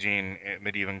engaging in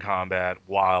Medieval combat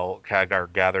while Khadgar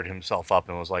gathered himself up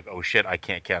and was like, "Oh shit, I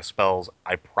can't cast spells.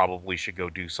 I probably should go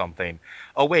do something."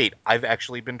 Oh wait, I've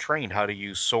actually been trained how to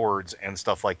use swords and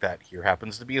stuff like that. Here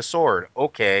happens to be a sword.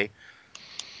 Okay.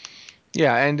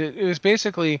 Yeah, and it was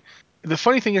basically the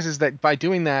funny thing is that by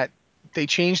doing that, they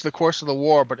changed the course of the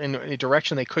war, but in a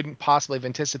direction they couldn't possibly have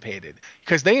anticipated.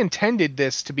 Because they intended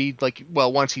this to be like,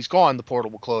 well, once he's gone, the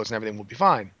portal will close and everything will be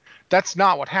fine. That's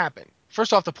not what happened.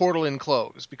 First off, the portal didn't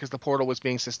close because the portal was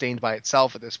being sustained by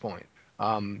itself at this point.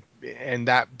 And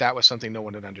that was something no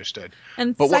one had understood.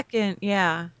 And But what second,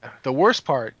 yeah, the worst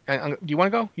part? And do you want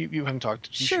to go? You haven't talked.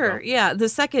 You should sure, go. yeah.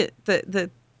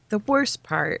 The worst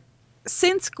part,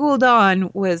 since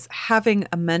Gul'dan was having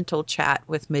a mental chat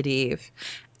with Medivh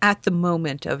at the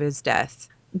moment of his death,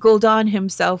 Gul'dan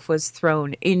himself was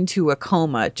thrown into a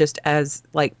coma just as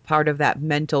like part of that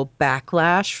mental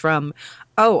backlash from,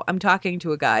 oh, I'm talking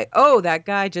to a guy. Oh, that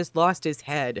guy just lost his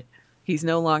head. He's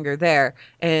no longer there.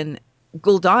 And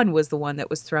Gul'dan was the one that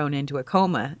was thrown into a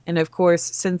coma. And of course,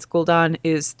 since Gul'dan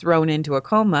is thrown into a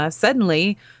coma,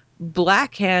 suddenly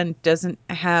Blackhand doesn't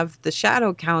have the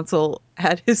Shadow Council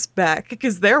at his back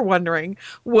because they're wondering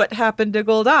what happened to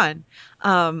Gul'dan.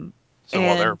 Um, So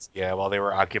and while they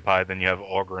were occupied, then you have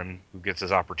Orgrim who gets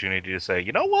his opportunity to say,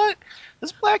 you know what,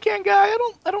 this Blackhand guy,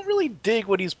 I don't really dig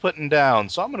what he's putting down,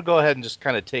 so I'm gonna go ahead and just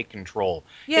kind of take control.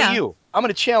 Hey, yeah, you, I'm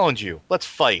gonna challenge you. Let's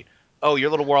fight. Oh,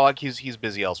 your little warlock, he's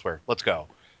busy elsewhere. Let's go.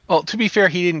 Well, to be fair,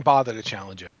 he didn't bother to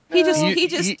challenge him. he just Well, He he he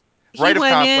just he rite of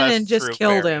went in and conquest, just true,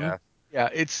 killed fair, him. yeah.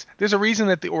 Yeah, there's a reason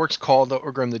that the orcs called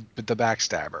Orgrim the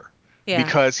backstabber Yeah.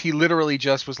 because he literally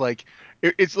just was like,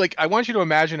 it's like I want you to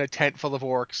imagine a tent full of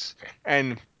orcs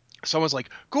and someone's like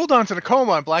Gul'dan's in a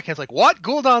coma and Blackhand's like what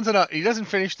Gul'dan's in a he doesn't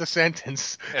finish the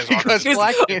sentence As Orgrim because just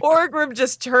Because leaves. Blackhand Orgrim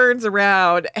just turns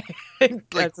around and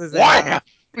like cuts his head off.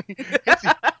 wham hits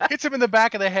hits him in the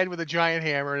back of the head with a giant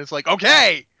hammer and it's like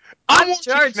okay I'm I'm war in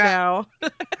chief charge now. now.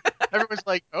 Everyone's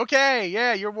like okay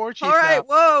yeah you're war All chief right, now.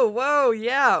 whoa, whoa,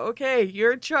 yeah, okay,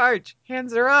 you're in charge.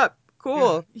 Hands are up. Yeah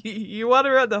Cool. You want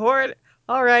to run the horde?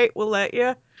 All right, we'll let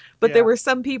you. But there yeah were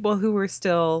some people who were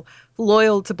still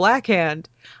loyal to Blackhand.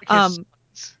 like his Um,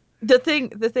 sons. the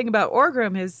thing about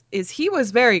Orgrim is he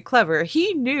was very clever.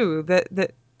 He knew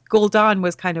that Gul'dan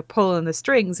was kind of pulling the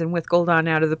strings, and with Gul'dan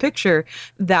out of the picture,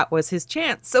 that was his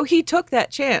chance. So he took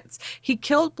that chance. He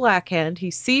killed Blackhand.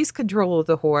 He seized control of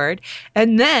the horde,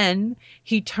 and then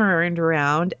he turned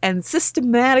around and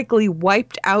systematically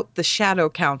wiped out the Shadow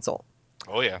Council,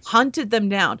 Oh yeah. hunted them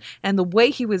down. And the way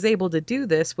he was able to do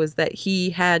this was that he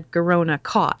had Garona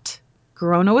caught.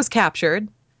 Garona was captured.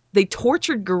 They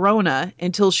tortured Garona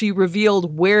until she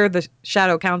revealed where the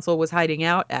Shadow Council was hiding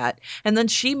out at, and then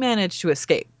she managed to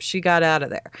escape. She got out of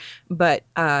there. But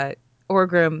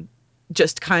Orgrim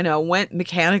just kind of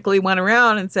mechanically went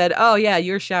around and said, "Oh yeah,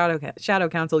 you're Shadow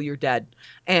Council, you're dead,"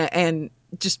 and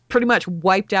just pretty much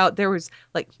wiped out. There was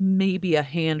like maybe a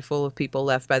handful of people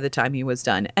left by the time he was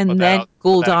done, But and then that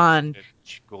Gul'dan, included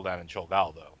Gul'dan and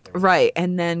Cholgal though. They were right,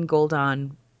 and then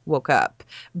Gul'dan woke up.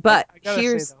 I, But I gotta say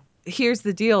here's though here's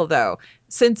the deal, though.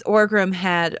 Since Orgrim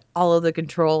had all of the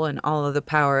control and all of the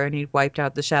power, and he wiped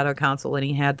out the Shadow Council and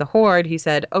he had the Horde, he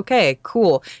said, okay,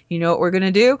 cool. You know what we're going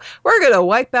to do? We're going to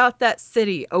wipe out that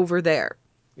city over there.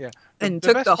 Yeah. And The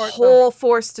took best the part, though, whole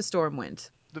force to Stormwind.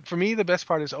 for me, the best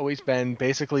part has always been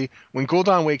basically when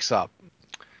Gul'dan wakes up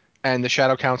and the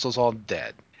Shadow Council's all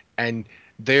dead, and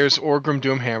there's Orgrim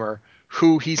Doomhammer,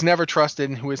 who he's never trusted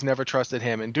and who has never trusted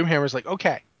him. And Doomhammer's like,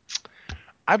 okay,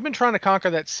 I've been trying to conquer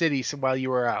that city while you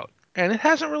were out, and it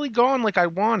hasn't really gone like I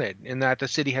wanted, in that the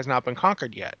city has not been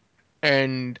conquered yet.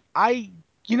 And I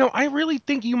really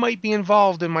think you might be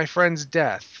involved in my friend's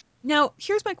death. Now,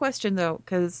 here's my question, though,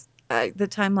 because the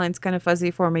timeline's kind of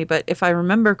fuzzy for me, but if I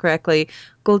remember correctly,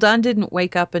 Gul'dan didn't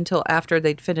wake up until after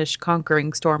they'd finished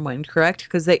conquering Stormwind, correct?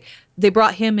 Because they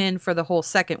brought him in for the whole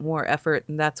Second War effort,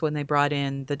 and that's when they brought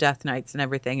in the Death Knights and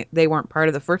everything. They weren't part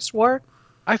of the First War?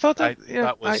 I thought that, I yeah,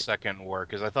 thought was second war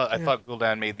because I yeah. thought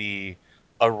Gul'dan made the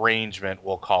arrangement,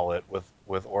 we'll call it, with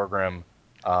Orgrim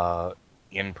uh,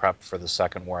 in prep for the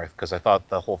second war because I thought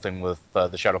the whole thing with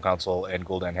the Shadow Council and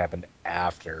Gul'dan happened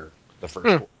after the first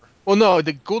war. Well, no,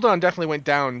 the Gul'dan definitely went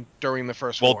down during the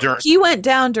first Well, war. He went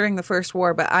down during the First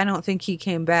War, but I don't think he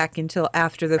came back until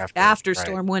after after right.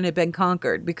 Stormwind had been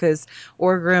conquered, because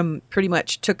Orgrim pretty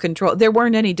much took control. There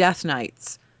weren't any Death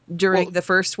Knights during Well, the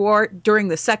First War. During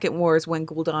the Second War is when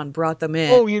Gul'dan brought them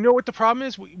in. oh, you know what the problem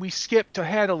is? We skipped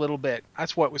ahead a little bit.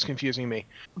 That's what was confusing me.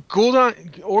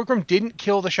 Orgrim didn't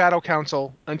kill the Shadow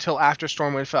Council until after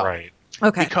Stormwind fell. Right.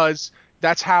 Okay. Because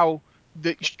that's how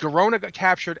the Garona got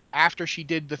captured after she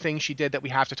did the thing she did that we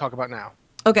have to talk about now.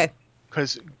 Okay.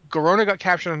 Because Garona got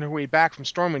captured on her way back from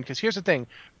Stormwind. Because here's the thing,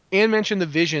 Anne mentioned the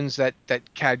visions that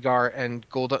Khadgar and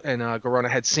Garona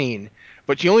had seen,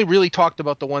 but she only really talked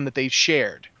about the one that they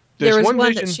shared. There There's was one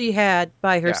one that vision. she had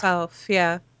by Yeah. herself.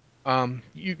 Yeah.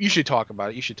 You should talk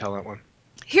about it. You should tell that one.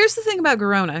 Here's the thing about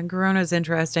Garona. Garona's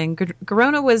interesting.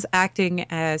 Garona was acting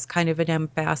as kind of an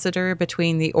ambassador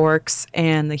between the orcs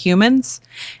and the humans,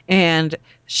 and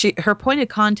her point of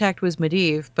contact was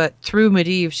Medivh, but through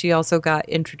Medivh she also got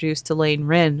introduced to Lane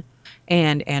Rin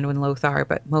and Anwin Lothar,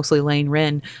 but mostly Lane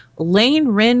Rin. Lane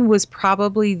Rin was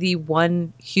probably the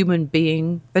one human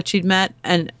being that she'd met,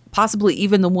 and possibly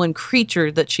even the one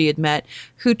creature that she had met,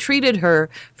 who treated her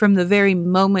from the very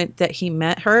moment that he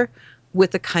met her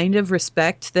with a kind of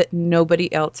respect that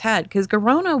nobody else had. Because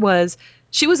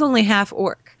she was only half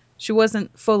orc. She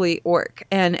wasn't fully orc.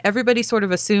 And everybody sort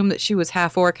of assumed that she was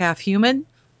half orc, half human.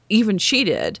 Even she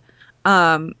did.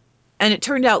 And it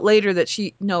turned out later that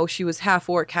she was half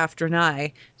orc, half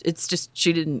Draenei. It's just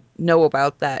she didn't know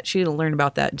about that. She didn't learn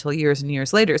about that until years and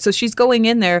years later. So she's going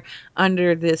in there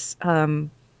under this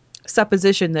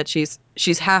supposition that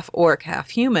she's half orc, half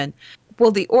human.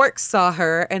 Well, the orcs saw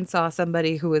her and saw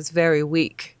somebody who was very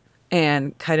weak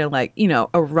and kind of like,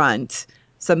 a runt,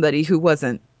 somebody who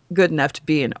wasn't good enough to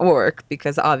be an orc,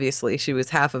 because obviously she was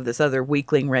half of this other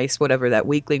weakling race, whatever that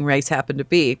weakling race happened to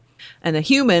be. And the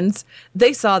humans,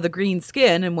 they saw the green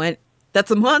skin and went,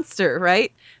 that's a monster,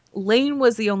 right? Lane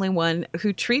was the only one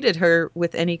who treated her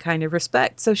with any kind of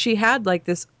respect. So she had like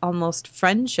this almost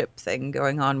friendship thing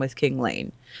going on with King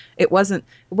Lane. It wasn't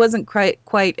quite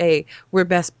a we're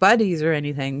best buddies or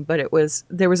anything, but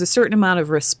there was a certain amount of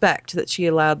respect that she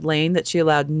allowed Lane that she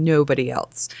allowed nobody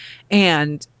else.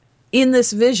 And in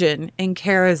this vision in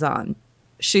Karazhan,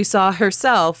 she saw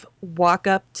herself walk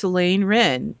up to Lane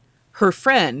Rin, her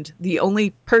friend, the only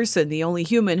person, the only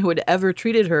human who had ever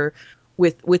treated her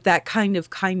with that kind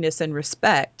of kindness and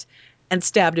respect, and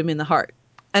stabbed him in the heart,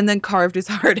 and then carved his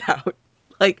heart out,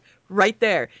 like right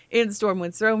there in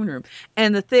Stormwind's throne room.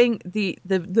 And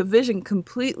the vision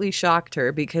completely shocked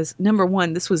her, because number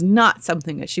one, this was not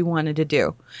something that she wanted to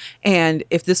do, and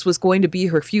if this was going to be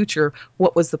her future,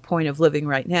 what was the point of living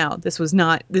right now? This was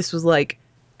like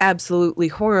absolutely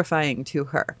horrifying to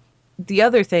her. The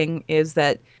other thing is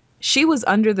that she was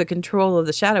under the control of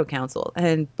the Shadow Council.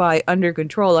 And by under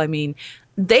control, I mean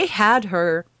they had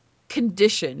her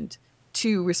conditioned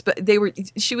to respect.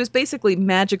 She was basically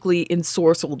magically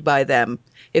ensorcelled by them.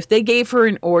 If they gave her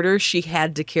an order, she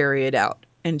had to carry it out.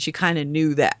 And she kind of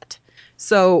knew that.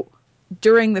 So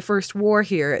during the first war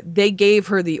here, they gave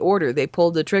her the order. They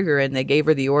pulled the trigger and they gave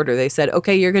her the order. They said,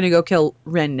 okay, you're going to go kill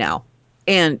Ren now.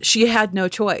 And she had no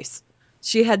choice.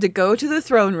 She had to go to the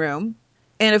throne room.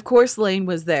 And of course, Lane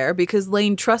was there because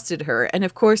Lane trusted her. And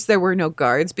of course, there were no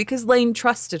guards because Lane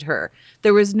trusted her.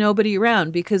 There was nobody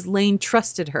around because Lane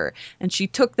trusted her. And she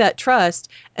took that trust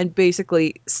and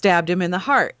basically stabbed him in the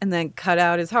heart and then cut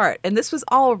out his heart. And this was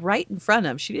all right in front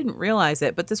of him. She didn't realize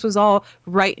it, but this was all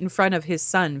right in front of his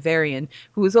son, Varian,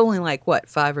 who was only like, what,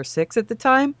 5 or 6 at the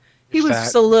time? He was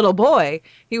just Fat. a little boy.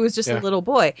 He was just a Yeah. little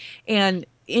boy. And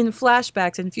in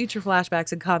flashbacks and future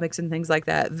flashbacks and comics and things like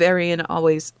that, Varian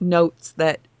always notes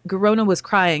that Garona was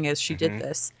crying as she did Hmm.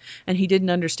 this, and he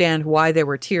didn't understand why there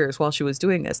were tears while she was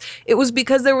doing this. It was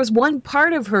because there was one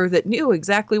part of her that knew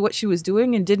exactly what she was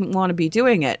doing and didn't want to be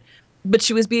doing it, but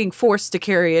she was being forced to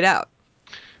carry it out.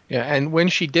 Yeah, and when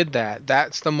she did that,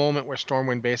 that's the moment where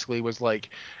Stormwind basically was like,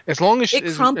 as long as It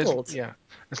as crumpled. yeah,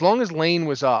 as long as Lane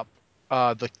was up,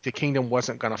 the kingdom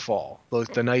wasn't gonna fall.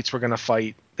 The knights were gonna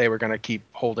fight. They were gonna keep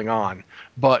holding on.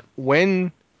 But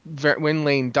when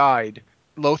Lane died,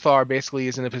 Lothar basically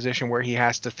is in a position where he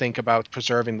has to think about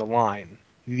preserving the line.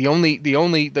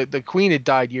 The queen had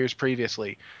died years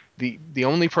previously. The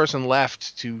only person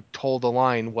left to hold the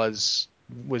line was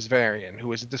Varian, who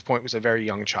was at this point was a very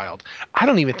young child. I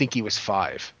don't even think he was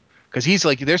 5, because he's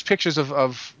like, there's pictures of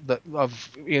Anduin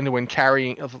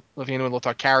of Anduin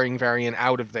Lothar carrying Varian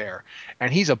out of there,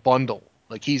 and he's a bundle.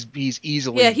 Like he's Yeah,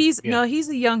 easily, he's yeah, no, he's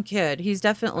a young kid. He's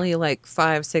definitely like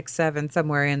 5, 6, 7,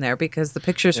 somewhere in there because the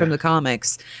pictures from yeah, the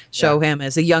comics yeah. show him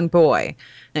as a young boy,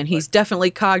 and But he's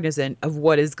definitely cognizant of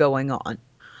what is going on.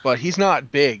 but he's not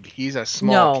big. He's a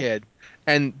small No, kid.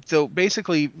 And so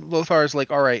basically Lothar is like,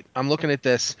 all right, I'm looking at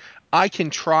this. I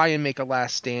can try and make a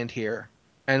last stand here,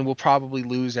 and we'll probably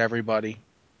lose everybody.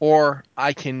 Or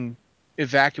I can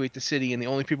evacuate the city, and the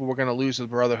only people we're going to lose is the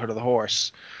Brotherhood of the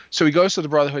Horse. So he goes to the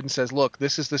Brotherhood and says, look,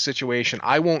 this is the situation.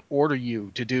 I won't order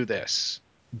you to do this,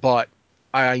 but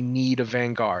I need a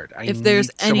vanguard. I if there's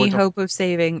need any someone to, hope of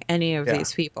saving any of yeah,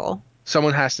 these people.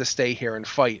 someone has to stay here and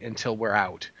fight until we're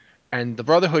out. And the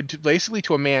Brotherhood, basically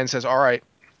to a man, says, all right,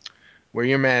 we're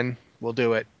your men. We'll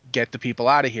do it. Get the people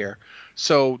out of here.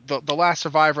 So the last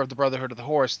survivor of the Brotherhood of the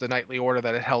Horse, the knightly order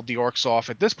that had held the orcs off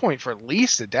at this point for at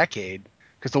least a decade,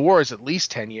 because the war is at least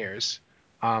 10 years.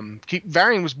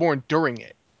 Varian was born during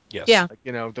it. Yes. Yeah,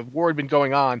 Like, the war had been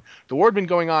going on. The war had been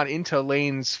going on into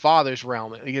Lane's father's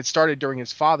realm. It had started during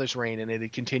his father's reign, and it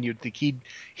had continued.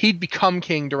 He'd become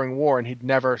king during war, and he'd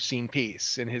never seen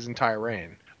peace in his entire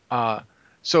reign. Uh,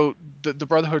 so the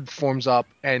Brotherhood forms up,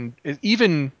 and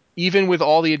even with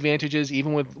all the advantages,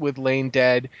 even with Lane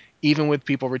dead, even with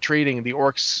people retreating, the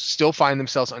orcs still find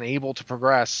themselves unable to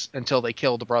progress until they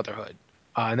kill the Brotherhood.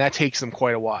 And that takes them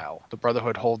quite a while. The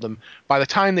Brotherhood hold them. By the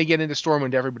time they get into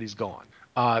Stormwind, everybody's gone.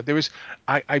 There was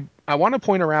I want to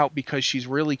point her out because she's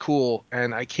really cool,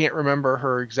 and I can't remember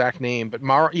her exact name, but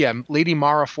Lady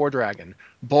Mara Fordragon,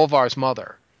 Bolvar's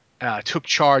mother, took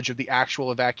charge of the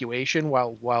actual evacuation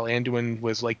while Anduin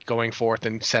was like going forth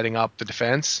and setting up the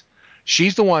defense.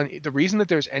 She's the one. The reason that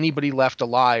there's anybody left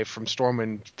alive from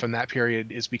Stormwind from that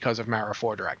period is because of Mara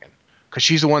Fordragon, because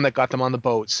she's the one that got them on the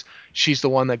boats. She's the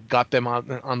one that got them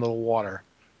on the water.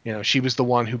 She was the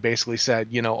one who basically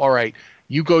said, all right,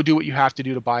 you go do what you have to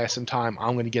do to buy us some time.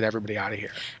 I'm going to get everybody out of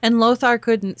here. and Lothar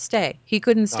couldn't stay. He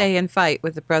couldn't No. stay and fight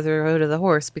with the Brotherhood of the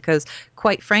Horse because,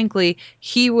 quite frankly,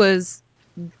 he was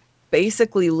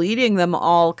basically leading them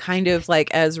all kind of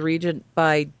like as regent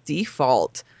by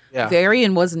default. Yeah.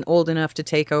 Varian wasn't old enough to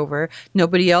take over.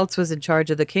 Nobody else was in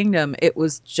charge of the kingdom. It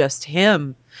was just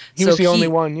him. He was So the only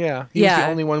one, yeah. He was the yeah.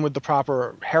 only one with the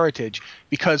proper heritage,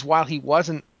 because while he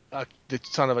wasn't the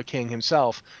son of a king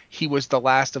himself, he was the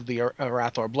last of the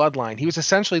Arathor bloodline. He was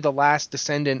essentially the last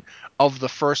descendant of the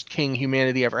first king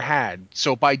humanity ever had.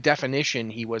 So by definition,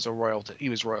 he was a royalty. He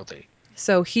was royalty.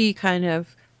 So he kind of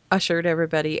ushered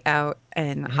everybody out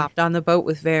and Hmm. hopped on the boat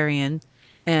with Varian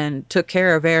and took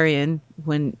care of Varian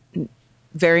when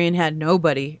Varian had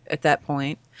nobody at that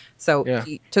point. So Yeah.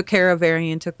 he took care of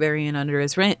Varian, took Varian under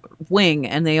his wing,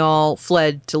 and they all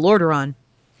fled to Lordaeron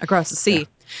across the Yeah. sea.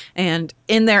 And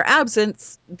in their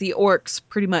absence, the orcs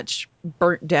pretty much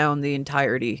burnt down the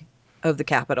entirety of the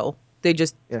capital. They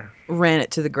just Yeah. ran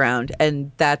it to the ground.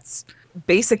 And that's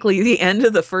basically the end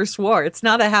of the first war. It's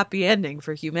not a happy ending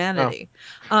for No. humanity.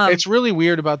 Um, It's really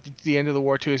weird about the end of the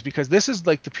war too, is because this is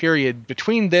like the period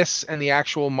between this and the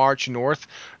actual march north.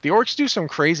 The orcs do some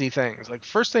crazy things. Like,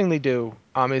 first thing they do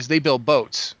is they build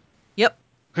boats, yep.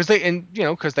 because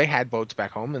they had boats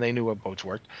back home and they knew what boats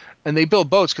worked, and they build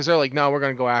boats because they're like, no, we're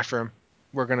going to go after him,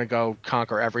 we're going to go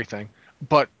conquer everything.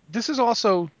 But this is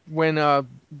also when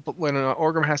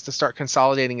Orgrim has to start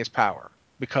consolidating his power,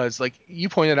 because, like you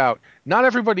pointed out, not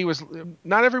everyone who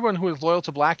was loyal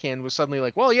to Blackhand was suddenly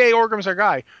like, well, yay, Orgrim's our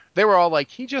guy. They were all like,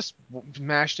 he just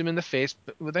mashed him in the face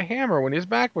with a hammer when his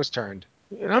back was turned,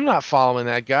 and I'm not following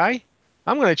that guy.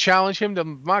 I'm going to challenge him to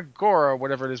Magora, or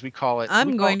whatever it is we call it.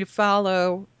 I'm going to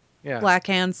follow Yeah.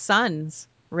 Blackhand's sons,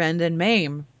 Rend and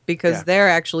Maim, because Yeah. they're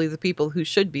actually the people who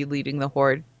should be leading the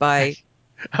horde by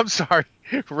I'm sorry,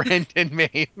 Rend and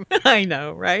Maim. I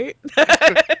know, right?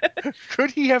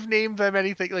 Could he have named them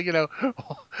anything like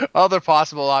other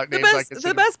possible names I The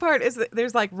consider? best part is that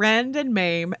there's like Rend and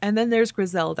Maim, and then there's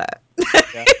Griselda.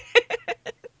 Yeah.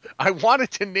 I wanted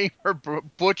to name her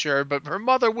Butcher, but her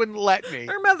mother wouldn't let me.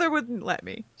 Her mother wouldn't let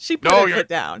me. She put No, her foot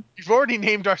down. you've already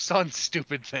named our son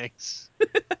stupid things.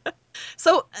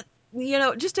 So,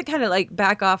 just to kind of like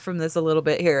back off from this a little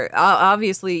bit here.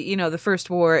 Obviously, the first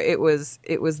war, it was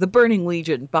the Burning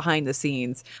Legion behind the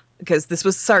scenes, because this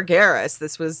was Sargeras.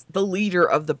 This was the leader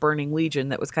of the Burning Legion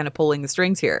that was kind of pulling the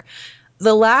strings here.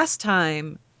 The last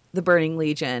time the Burning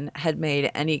Legion had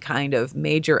made any kind of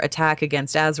major attack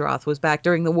against Azeroth was back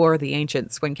during the War of the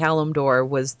Ancients, when Kalimdor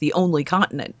was the only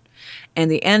continent. And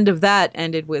the end of that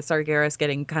ended with Sargeras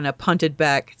getting kind of punted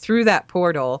back through that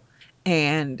portal,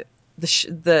 and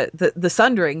the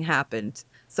sundering happened.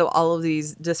 So all of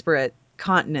these disparate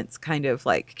continents kind of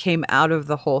like came out of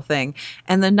the whole thing,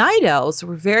 and the Night Elves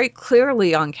were very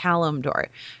clearly on Kalimdor.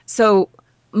 So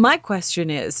my question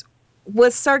is,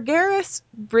 was Sargeras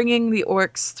bringing the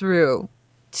orcs through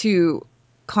to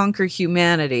conquer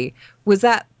humanity? Was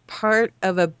that part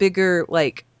of a bigger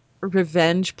like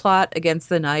revenge plot against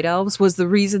the Night Elves? Was the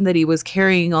reason that he was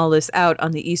carrying all this out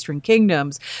on the Eastern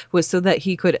Kingdoms was so that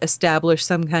he could establish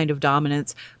some kind of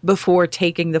dominance before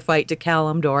taking the fight to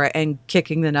Kalimdor and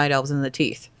kicking the Night Elves in the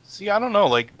teeth? See, I don't know.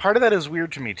 Like, part of that is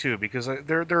weird to me too, because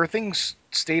there are things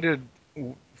stated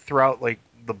throughout like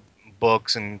the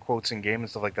books and quotes in game and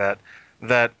stuff like that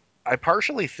that I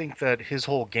partially think that his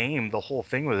whole game, the whole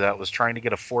thing with that was trying to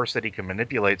get a force that he could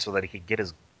manipulate so that he could get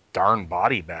his darn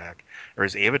body back or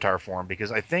his avatar form.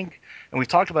 Because I think, and we've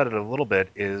talked about it a little bit,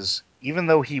 is even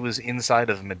though he was inside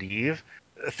of Medivh,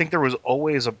 I think there was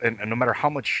always and no matter how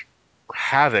much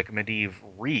havoc Medivh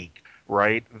wreaked,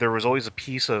 right? There was always a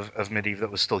piece of Medivh that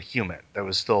was still human, that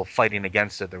was still fighting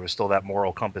against it. There was still that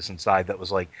moral compass inside that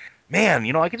was like,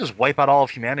 man, I could just wipe out all of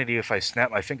humanity if I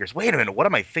snap my fingers. Wait a minute, what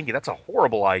am I thinking? That's a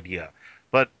horrible idea.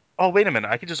 But oh, wait a minute,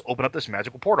 I could just open up this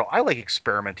magical portal. I like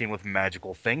experimenting with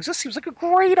magical things. This seems like a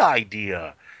great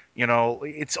idea.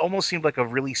 It's almost seemed like a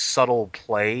really subtle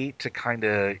play to kind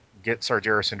of get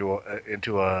Sargeras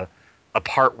into a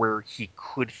part where he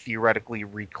could theoretically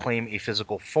reclaim a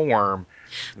physical form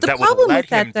The that would problem let with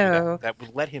that, him do that. though, That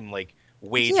would let him like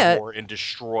wage yeah, war and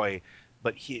destroy.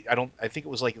 But I think it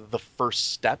was like the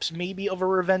first steps maybe of a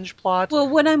revenge plot. well,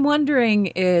 what I'm wondering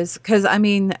is, because I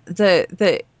mean,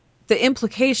 the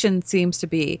implication seems to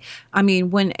be, I mean,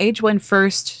 when H1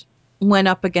 first went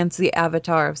up against the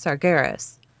avatar of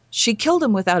Sargeras, she killed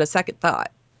him without a second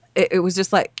thought. It was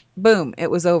just like, boom, it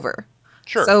was over.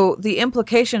 Sure. So the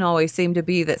implication always seemed to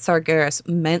be that Sargeras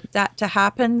meant that to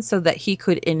happen so that he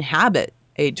could inhabit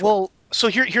H1. Well, so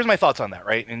here's my thoughts on that,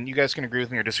 right? And you guys can agree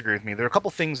with me or disagree with me. There are a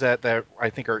couple things that I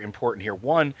think are important here.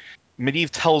 One, Medivh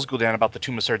tells Gul'dan about the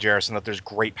Tomb of Sargeras and that there's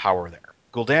great power there.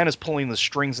 Gul'dan is pulling the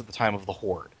strings at the time of the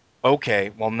Horde.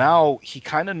 Okay, well now he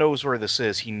kind of knows where this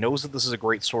is. He knows that this is a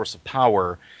great source of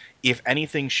power. If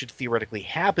anything should theoretically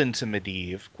happen to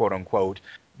Medivh, quote unquote,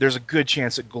 there's a good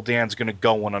chance that Gul'dan's going to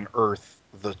go and unearth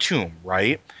the tomb,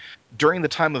 right? During the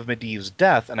time of Medivh's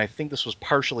death, and I think this was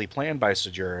partially planned by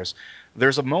Sargeras,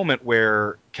 there's a moment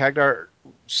where Kagdar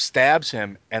stabs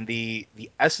him, and the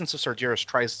essence of Sargeras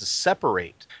tries to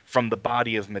separate from the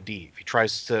body of Medivh. He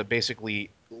tries to basically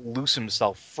loose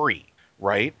himself free,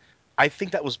 right? I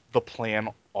think that was the plan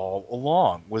all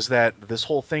along. Was that this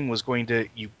whole thing was going to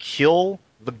you kill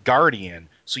the Guardian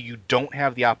so you don't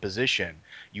have the opposition.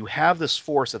 You have this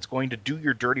force that's going to do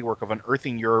your dirty work of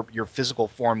unearthing your physical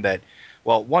form that,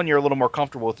 well, one, you're a little more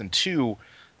comfortable with, and two,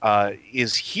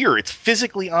 is here. It's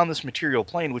physically on this material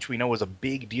plane, which we know is a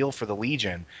big deal for the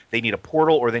Legion. They need a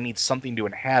portal or they need something to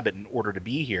inhabit in order to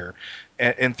be here.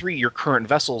 And three, your current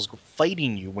vessel's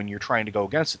fighting you when you're trying to go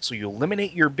against it. So you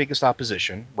eliminate your biggest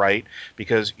opposition, right?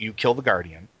 Because you kill the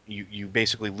Guardian. You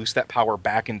basically loose that power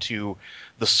back into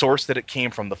the source that it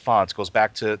came from. The fonts goes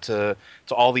back to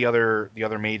all the other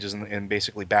mages and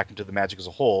basically back into the magic as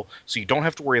a whole. So you don't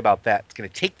have to worry about that. It's going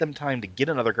to take them time to get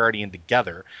another Guardian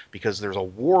together because there's a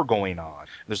war going on.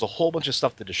 There's a whole bunch of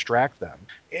stuff to distract them,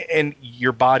 and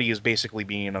your body is basically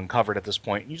being uncovered at this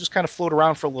point. You just kind of float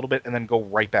around for a little bit and then go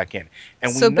right back in.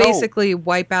 And we So know, basically,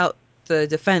 wipe out the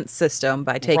defense system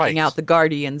by taking right, out the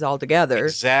Guardians altogether.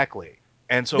 exactly.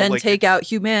 And so Then like you're take out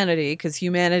humanity, because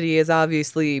humanity is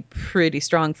obviously pretty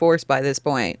strong force by this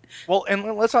point. Well, and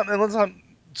let's not.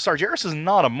 Sargeras is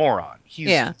not a moron. He's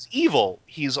Yeah. he's evil.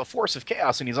 He's a force of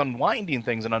chaos, and he's unwinding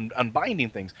things and unbinding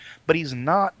things. But he's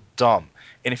not dumb.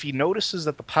 And if he notices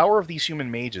that the power of these human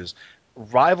mages,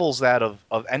 rivals that of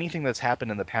anything that's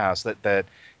happened in the past. That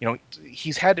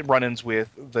he's had run-ins with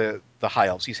the high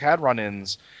elves. He's had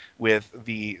run-ins with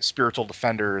the spiritual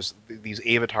defenders, these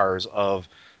avatars of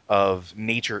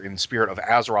nature and spirit of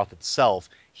Azeroth itself.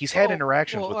 He's had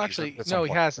interactions with these Actually, at some no, he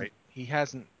point, hasn't. right? He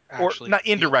hasn't Or actually. not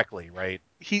indirectly, right?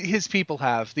 His people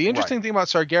have. The interesting Right. thing about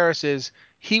Sargeras is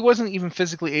he wasn't even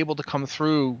physically able to come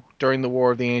through during the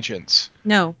War of the Ancients.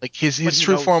 No. Like his But he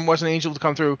true knows. form wasn't able to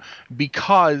come through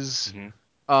because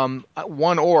Mhm.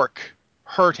 one orc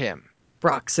hurt him.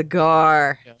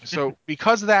 Broxigar. So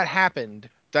because that happened,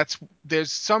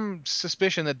 there's some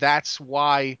suspicion that that's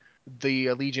why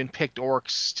the Legion picked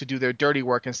orcs to do their dirty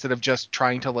work instead of just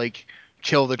trying to like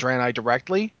kill the Draenei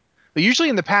directly. But usually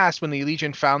in the past, when the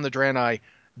Legion found the Draenei,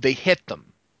 they hit them,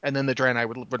 and then the Draenei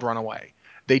would run away.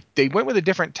 They went with a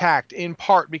different tact, in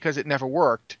part because it never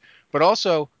worked, but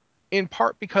also in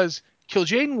part because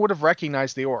Kil'jaeden would have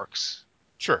recognized the orcs,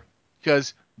 Sure.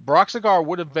 because Broxigar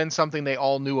would have been something they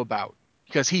all knew about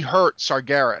because he hurt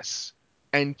Sargeras.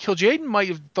 And Kil'jaeden might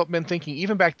have been thinking,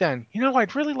 even back then,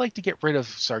 I'd really like to get rid of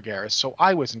Sargeras, so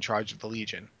I was in charge of the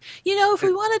Legion. If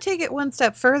we want to take it one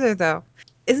step further, though,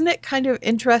 isn't it kind of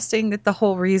interesting that the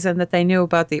whole reason that they knew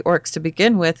about the orcs to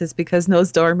begin with is because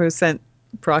Nosdormu sent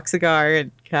Proxigar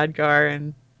and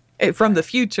Khadgar and from the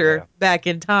future Yeah. back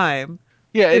in time?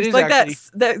 Yeah, it There's is like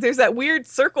actually. there's that weird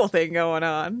circle thing going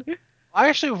on. I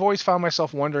actually have always found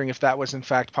myself wondering if that was in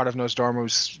fact part of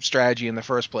Nosdormu's strategy in the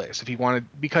first place. If he wanted,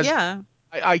 because Yeah.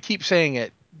 I keep saying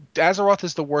it, Azeroth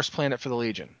is the worst planet for the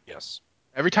Legion. Yes.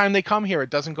 Every time they come here, it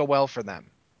doesn't go well for them.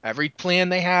 Every plan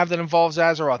they have that involves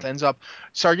Azeroth ends up.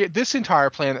 This entire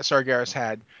plan that Sargeras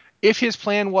had, if his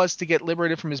plan was to get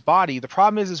liberated from his body, the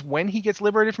problem is when he gets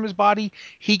liberated from his body,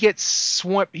 he gets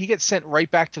he gets sent right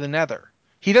back to the Nether.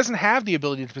 He doesn't have the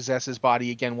ability to possess his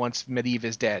body again once Medivh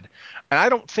is dead. And I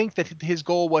don't think that his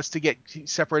goal was to get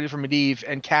separated from Medivh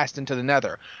and cast into the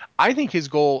Nether. I think his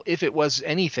goal, if it was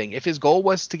anything, if his goal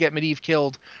was to get Medivh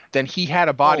killed, then he had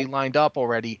a body lined up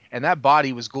already, and that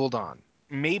body was Gul'dan.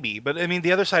 Maybe, but I mean,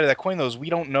 the other side of that coin, though, is we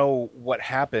don't know what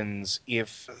happens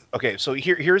if. Okay, so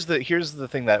here's the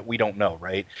thing that we don't know,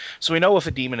 right? So we know if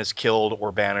a demon is killed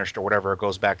or banished or whatever, it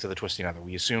goes back to the Twisting Nether.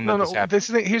 We assume No, that this no. happens.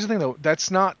 Here's the thing, though.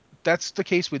 That's the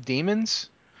case with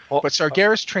demons, Well, but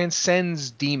Sargeras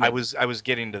transcends demons. I was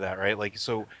getting to that, right? Like,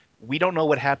 so we don't know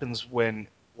what happens when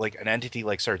like an entity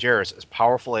like Sargeras, as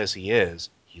powerful as he is,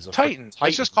 he's a freaking Titan. Let's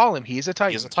titan. just call him. He's a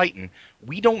He is a Titan. titan.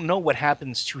 We don't know what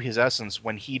happens to his essence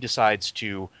when he decides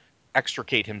to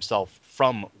extricate himself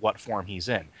from what form he's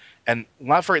in. And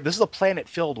not for this is a planet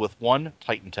filled with one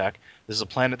Titan tech. This is a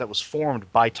planet that was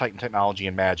formed by Titan technology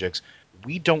and magics.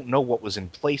 We don't know what was in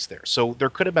place there. So there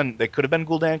could have been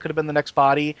Gul'dan, could have been the next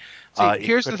body. See, It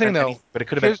here's could the have been thing, though. but it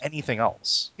could have been Here's anything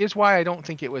else. here's why I don't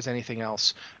think it was anything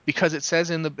else. Because it says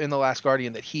in the Last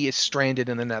Guardian that he is stranded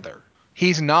in the Nether.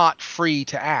 He's not free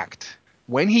to act.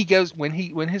 When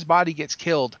his body gets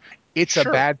killed, it's a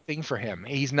Sure. bad thing for him.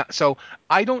 He's not. So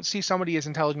I don't see somebody as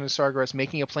intelligent as Sargeras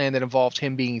making a plan that involved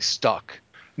him being stuck.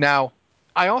 Now,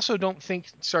 I also don't think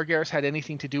Sargeras had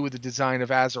anything to do with the design of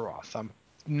Azeroth.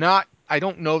 Not. I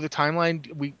don't know the timeline.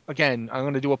 I'm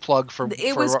going to do a plug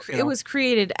It was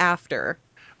created after.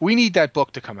 we need that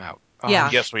book to come out. Yeah.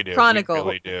 Yes, we do. We Chronicle.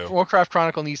 really do. Warcraft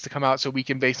Chronicle needs to come out so we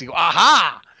can basically go,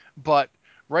 aha! But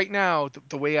right now,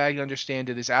 the way I understand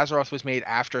it is Azeroth was made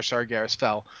after Sargeras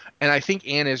fell, and I think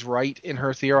Anne is right in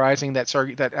her theorizing that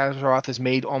that Azeroth is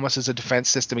made almost as a defense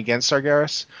system against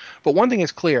Sargeras. But one thing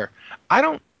is clear: I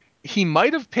don't. He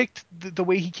might have picked the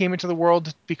way he came into the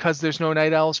world because there's no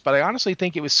night elves, but I honestly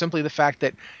think it was simply the fact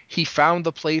that he found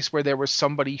the place where there was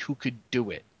somebody who could do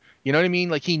it. You know what I mean?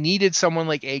 Like he needed someone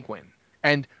like Egwin,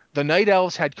 and the night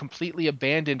elves had completely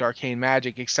abandoned arcane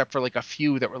magic except for like a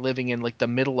few that were living in like the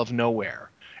middle of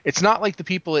nowhere. It's not like the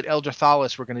people at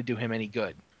Elderthalis were going to do him any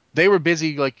good. They were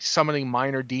busy like summoning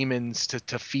minor demons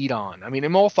to feed on. I mean,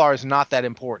 Imolthar is not that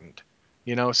important,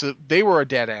 so they were a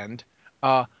dead end.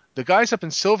 The guys up in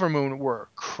Silvermoon were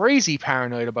crazy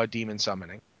paranoid about demon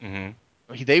summoning. Hmm.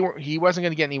 He wasn't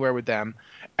going to get anywhere with them,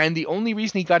 and the only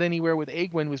reason he got anywhere with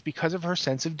Egwin was because of her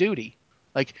sense of duty.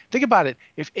 Like, think about it.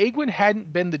 If Egwin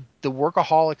hadn't been the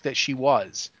workaholic that she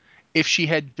was, if she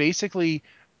had basically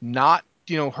not,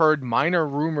 heard minor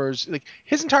rumors, like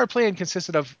his entire plan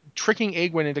consisted of tricking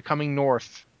Egwin into coming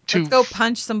north Let's to, go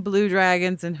punch some blue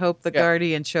dragons and hope the yeah,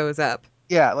 guardian shows up.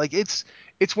 yeah, like it's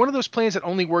one of those plans that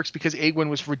only works because Egwin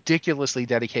was ridiculously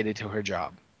dedicated to her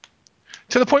job.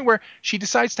 To the point where she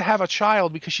decides to have a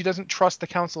child because she doesn't trust the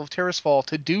Council of Tirisfal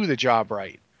to do the job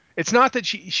right. It's not that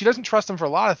she doesn't trust them for a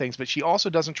lot of things, but she also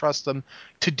doesn't trust them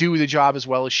to do the job as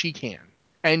well as she can.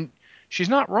 And she's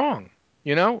not wrong.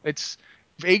 You know, it's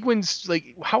Egwene's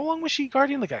like how long was she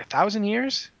guardian? Like 1,000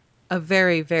 years? A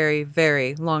very, very,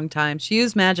 very long time. She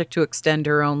used magic to extend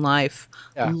her own life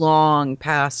Yeah. long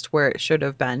past where it should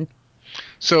have been.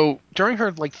 So during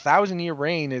her like 1,000 year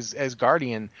reign as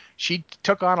guardian, she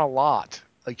took on a lot.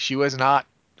 Like she was not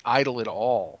idle at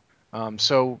all.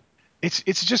 So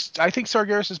it's just I think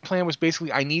Sargeras's plan was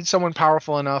basically I need someone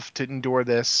powerful enough to endure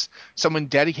this, someone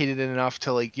dedicated enough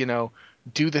to like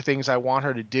do the things I want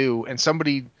her to do, and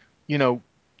somebody you know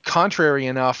contrary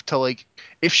enough to like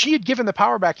if she had given the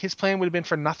power back, his plan would have been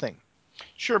for nothing.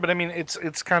 Sure, but I mean, it's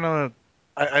kind of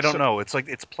I don't So know. It's like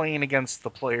it's playing against the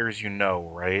players,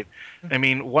 right? I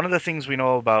mean, one of the things we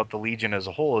know about the Legion as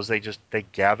a whole is they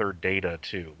gather data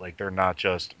too. Like they're not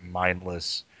just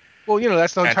mindless well,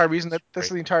 that's the entire reason entities,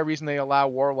 that's right? the entire reason they allow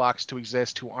warlocks to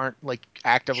exist who aren't like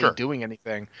actively Sure. doing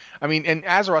anything. I mean, and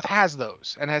Azeroth has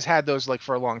those and has had those like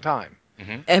for a long time.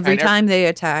 Hmm. Every And time they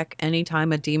attack,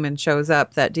 anytime a demon shows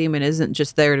up, that demon isn't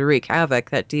just there to wreak havoc.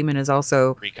 That demon is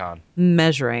also Recon.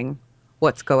 measuring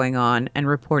what's going on and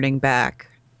reporting back.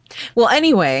 Well,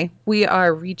 anyway, we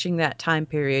are reaching that time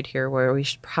period here where we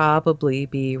should probably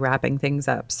be wrapping things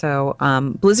up. So,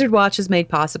 Blizzard Watch is made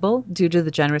possible due to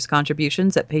the generous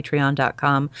contributions at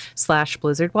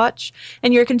patreon.com/BlizzardWatch.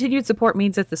 And your continued support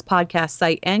means that this podcast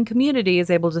site and community is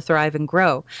able to thrive and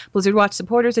grow. Blizzard Watch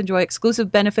supporters enjoy exclusive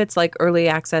benefits like early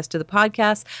access to the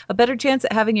podcast, a better chance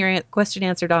at having your question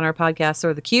answered on our podcast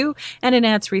or the queue, and an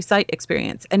ad-free site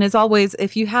experience. And as always,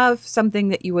 if you have something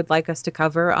that you would like us to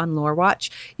cover on Lore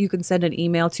Watch, you can send an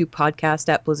email to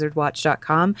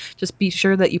podcast@blizzardwatch.com. Just be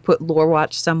sure that you put Lore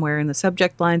Watch somewhere in the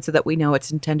subject line so that we know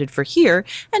it's intended for here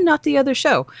and not the other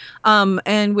show.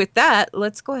 And with that,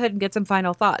 let's go ahead and get some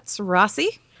final thoughts.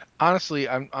 Rossi? honestly,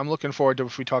 I'm looking forward to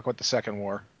if we talk about the Second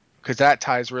War because that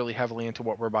ties really heavily into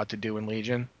what we're about to do in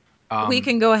Legion. We Um,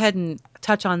 can go ahead and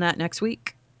touch on that next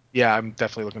week. yeah, I'm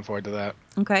definitely looking forward to that.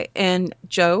 Okay. And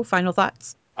Joe, final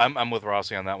thoughts? I'm with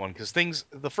Rossi on that one because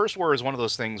the first war is one of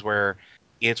those things where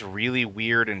it's really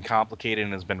weird and complicated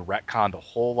and has been retconned a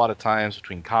whole lot of times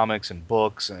between comics and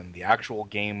books and the actual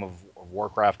game of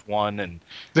Warcraft One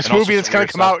This and all movie sorts that's of gonna weird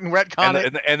come stuff. out and retcon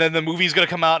it. And then the movie's gonna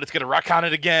come out and it's gonna retcon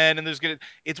it again and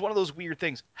it's one of those weird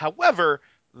things. However,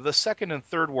 the second and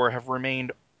third war have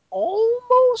remained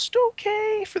almost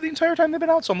okay for the entire time they've been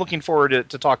out. So I'm looking forward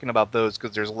to talking about those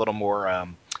because there's a little more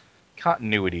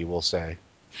continuity, we'll say.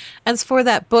 As for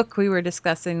that book we were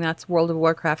discussing, that's World of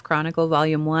Warcraft Chronicle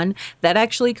Volume 1. That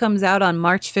actually comes out on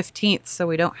March 15th, so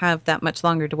we don't have that much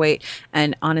longer to wait.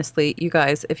 And honestly, you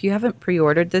guys, if you haven't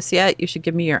pre-ordered this yet, you should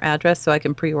give me your address so I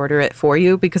can pre-order it for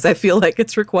you because I feel like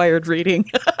it's required reading.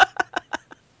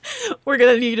 We're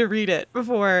going to need to read it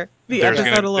before the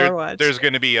episode of Lore Watch. There's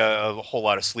gonna be a whole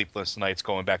lot of sleepless nights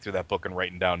going back through that book and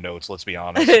writing down notes. Let's be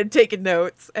honest. Taking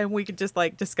notes, and we could just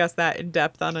like discuss that in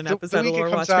depth on an The episode of week it Lore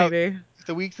comes Watch, out, maybe.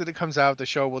 the week that it comes out, the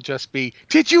show will just be.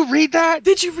 Did you read that?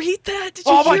 Did you read that? Did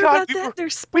you Oh my hear god, about that?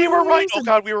 There's we were right. spoilers Oh and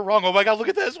god, we were wrong. Oh my god, look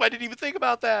at this. I didn't even think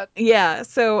about that. yeah,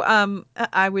 so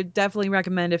I would definitely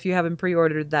recommend if you haven't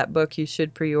pre-ordered that book, you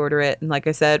should pre-order it. And like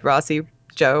I said, Rossi,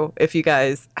 Joe, if you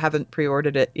guys haven't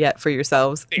pre-ordered it yet for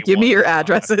yourselves, Day give me one your is fine.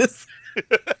 addresses.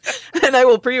 And I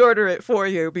will pre-order it for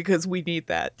you because we need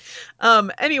that.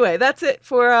 Anyway, that's it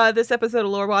for this episode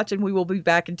of Lore Watch, and we will be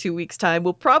back in 2 weeks' time.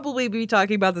 We'll probably be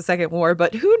talking about the Second War,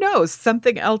 but who knows?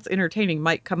 Something else entertaining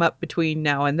might come up between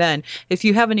now and then. If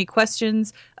you have any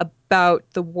questions about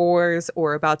the wars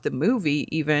or about the movie,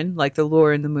 even like the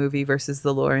lore in the movie versus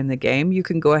the lore in the game, you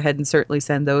can go ahead and certainly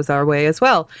send those our way as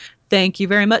well. Thank you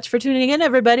very much for tuning in,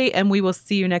 everybody, and we will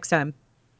see you next time.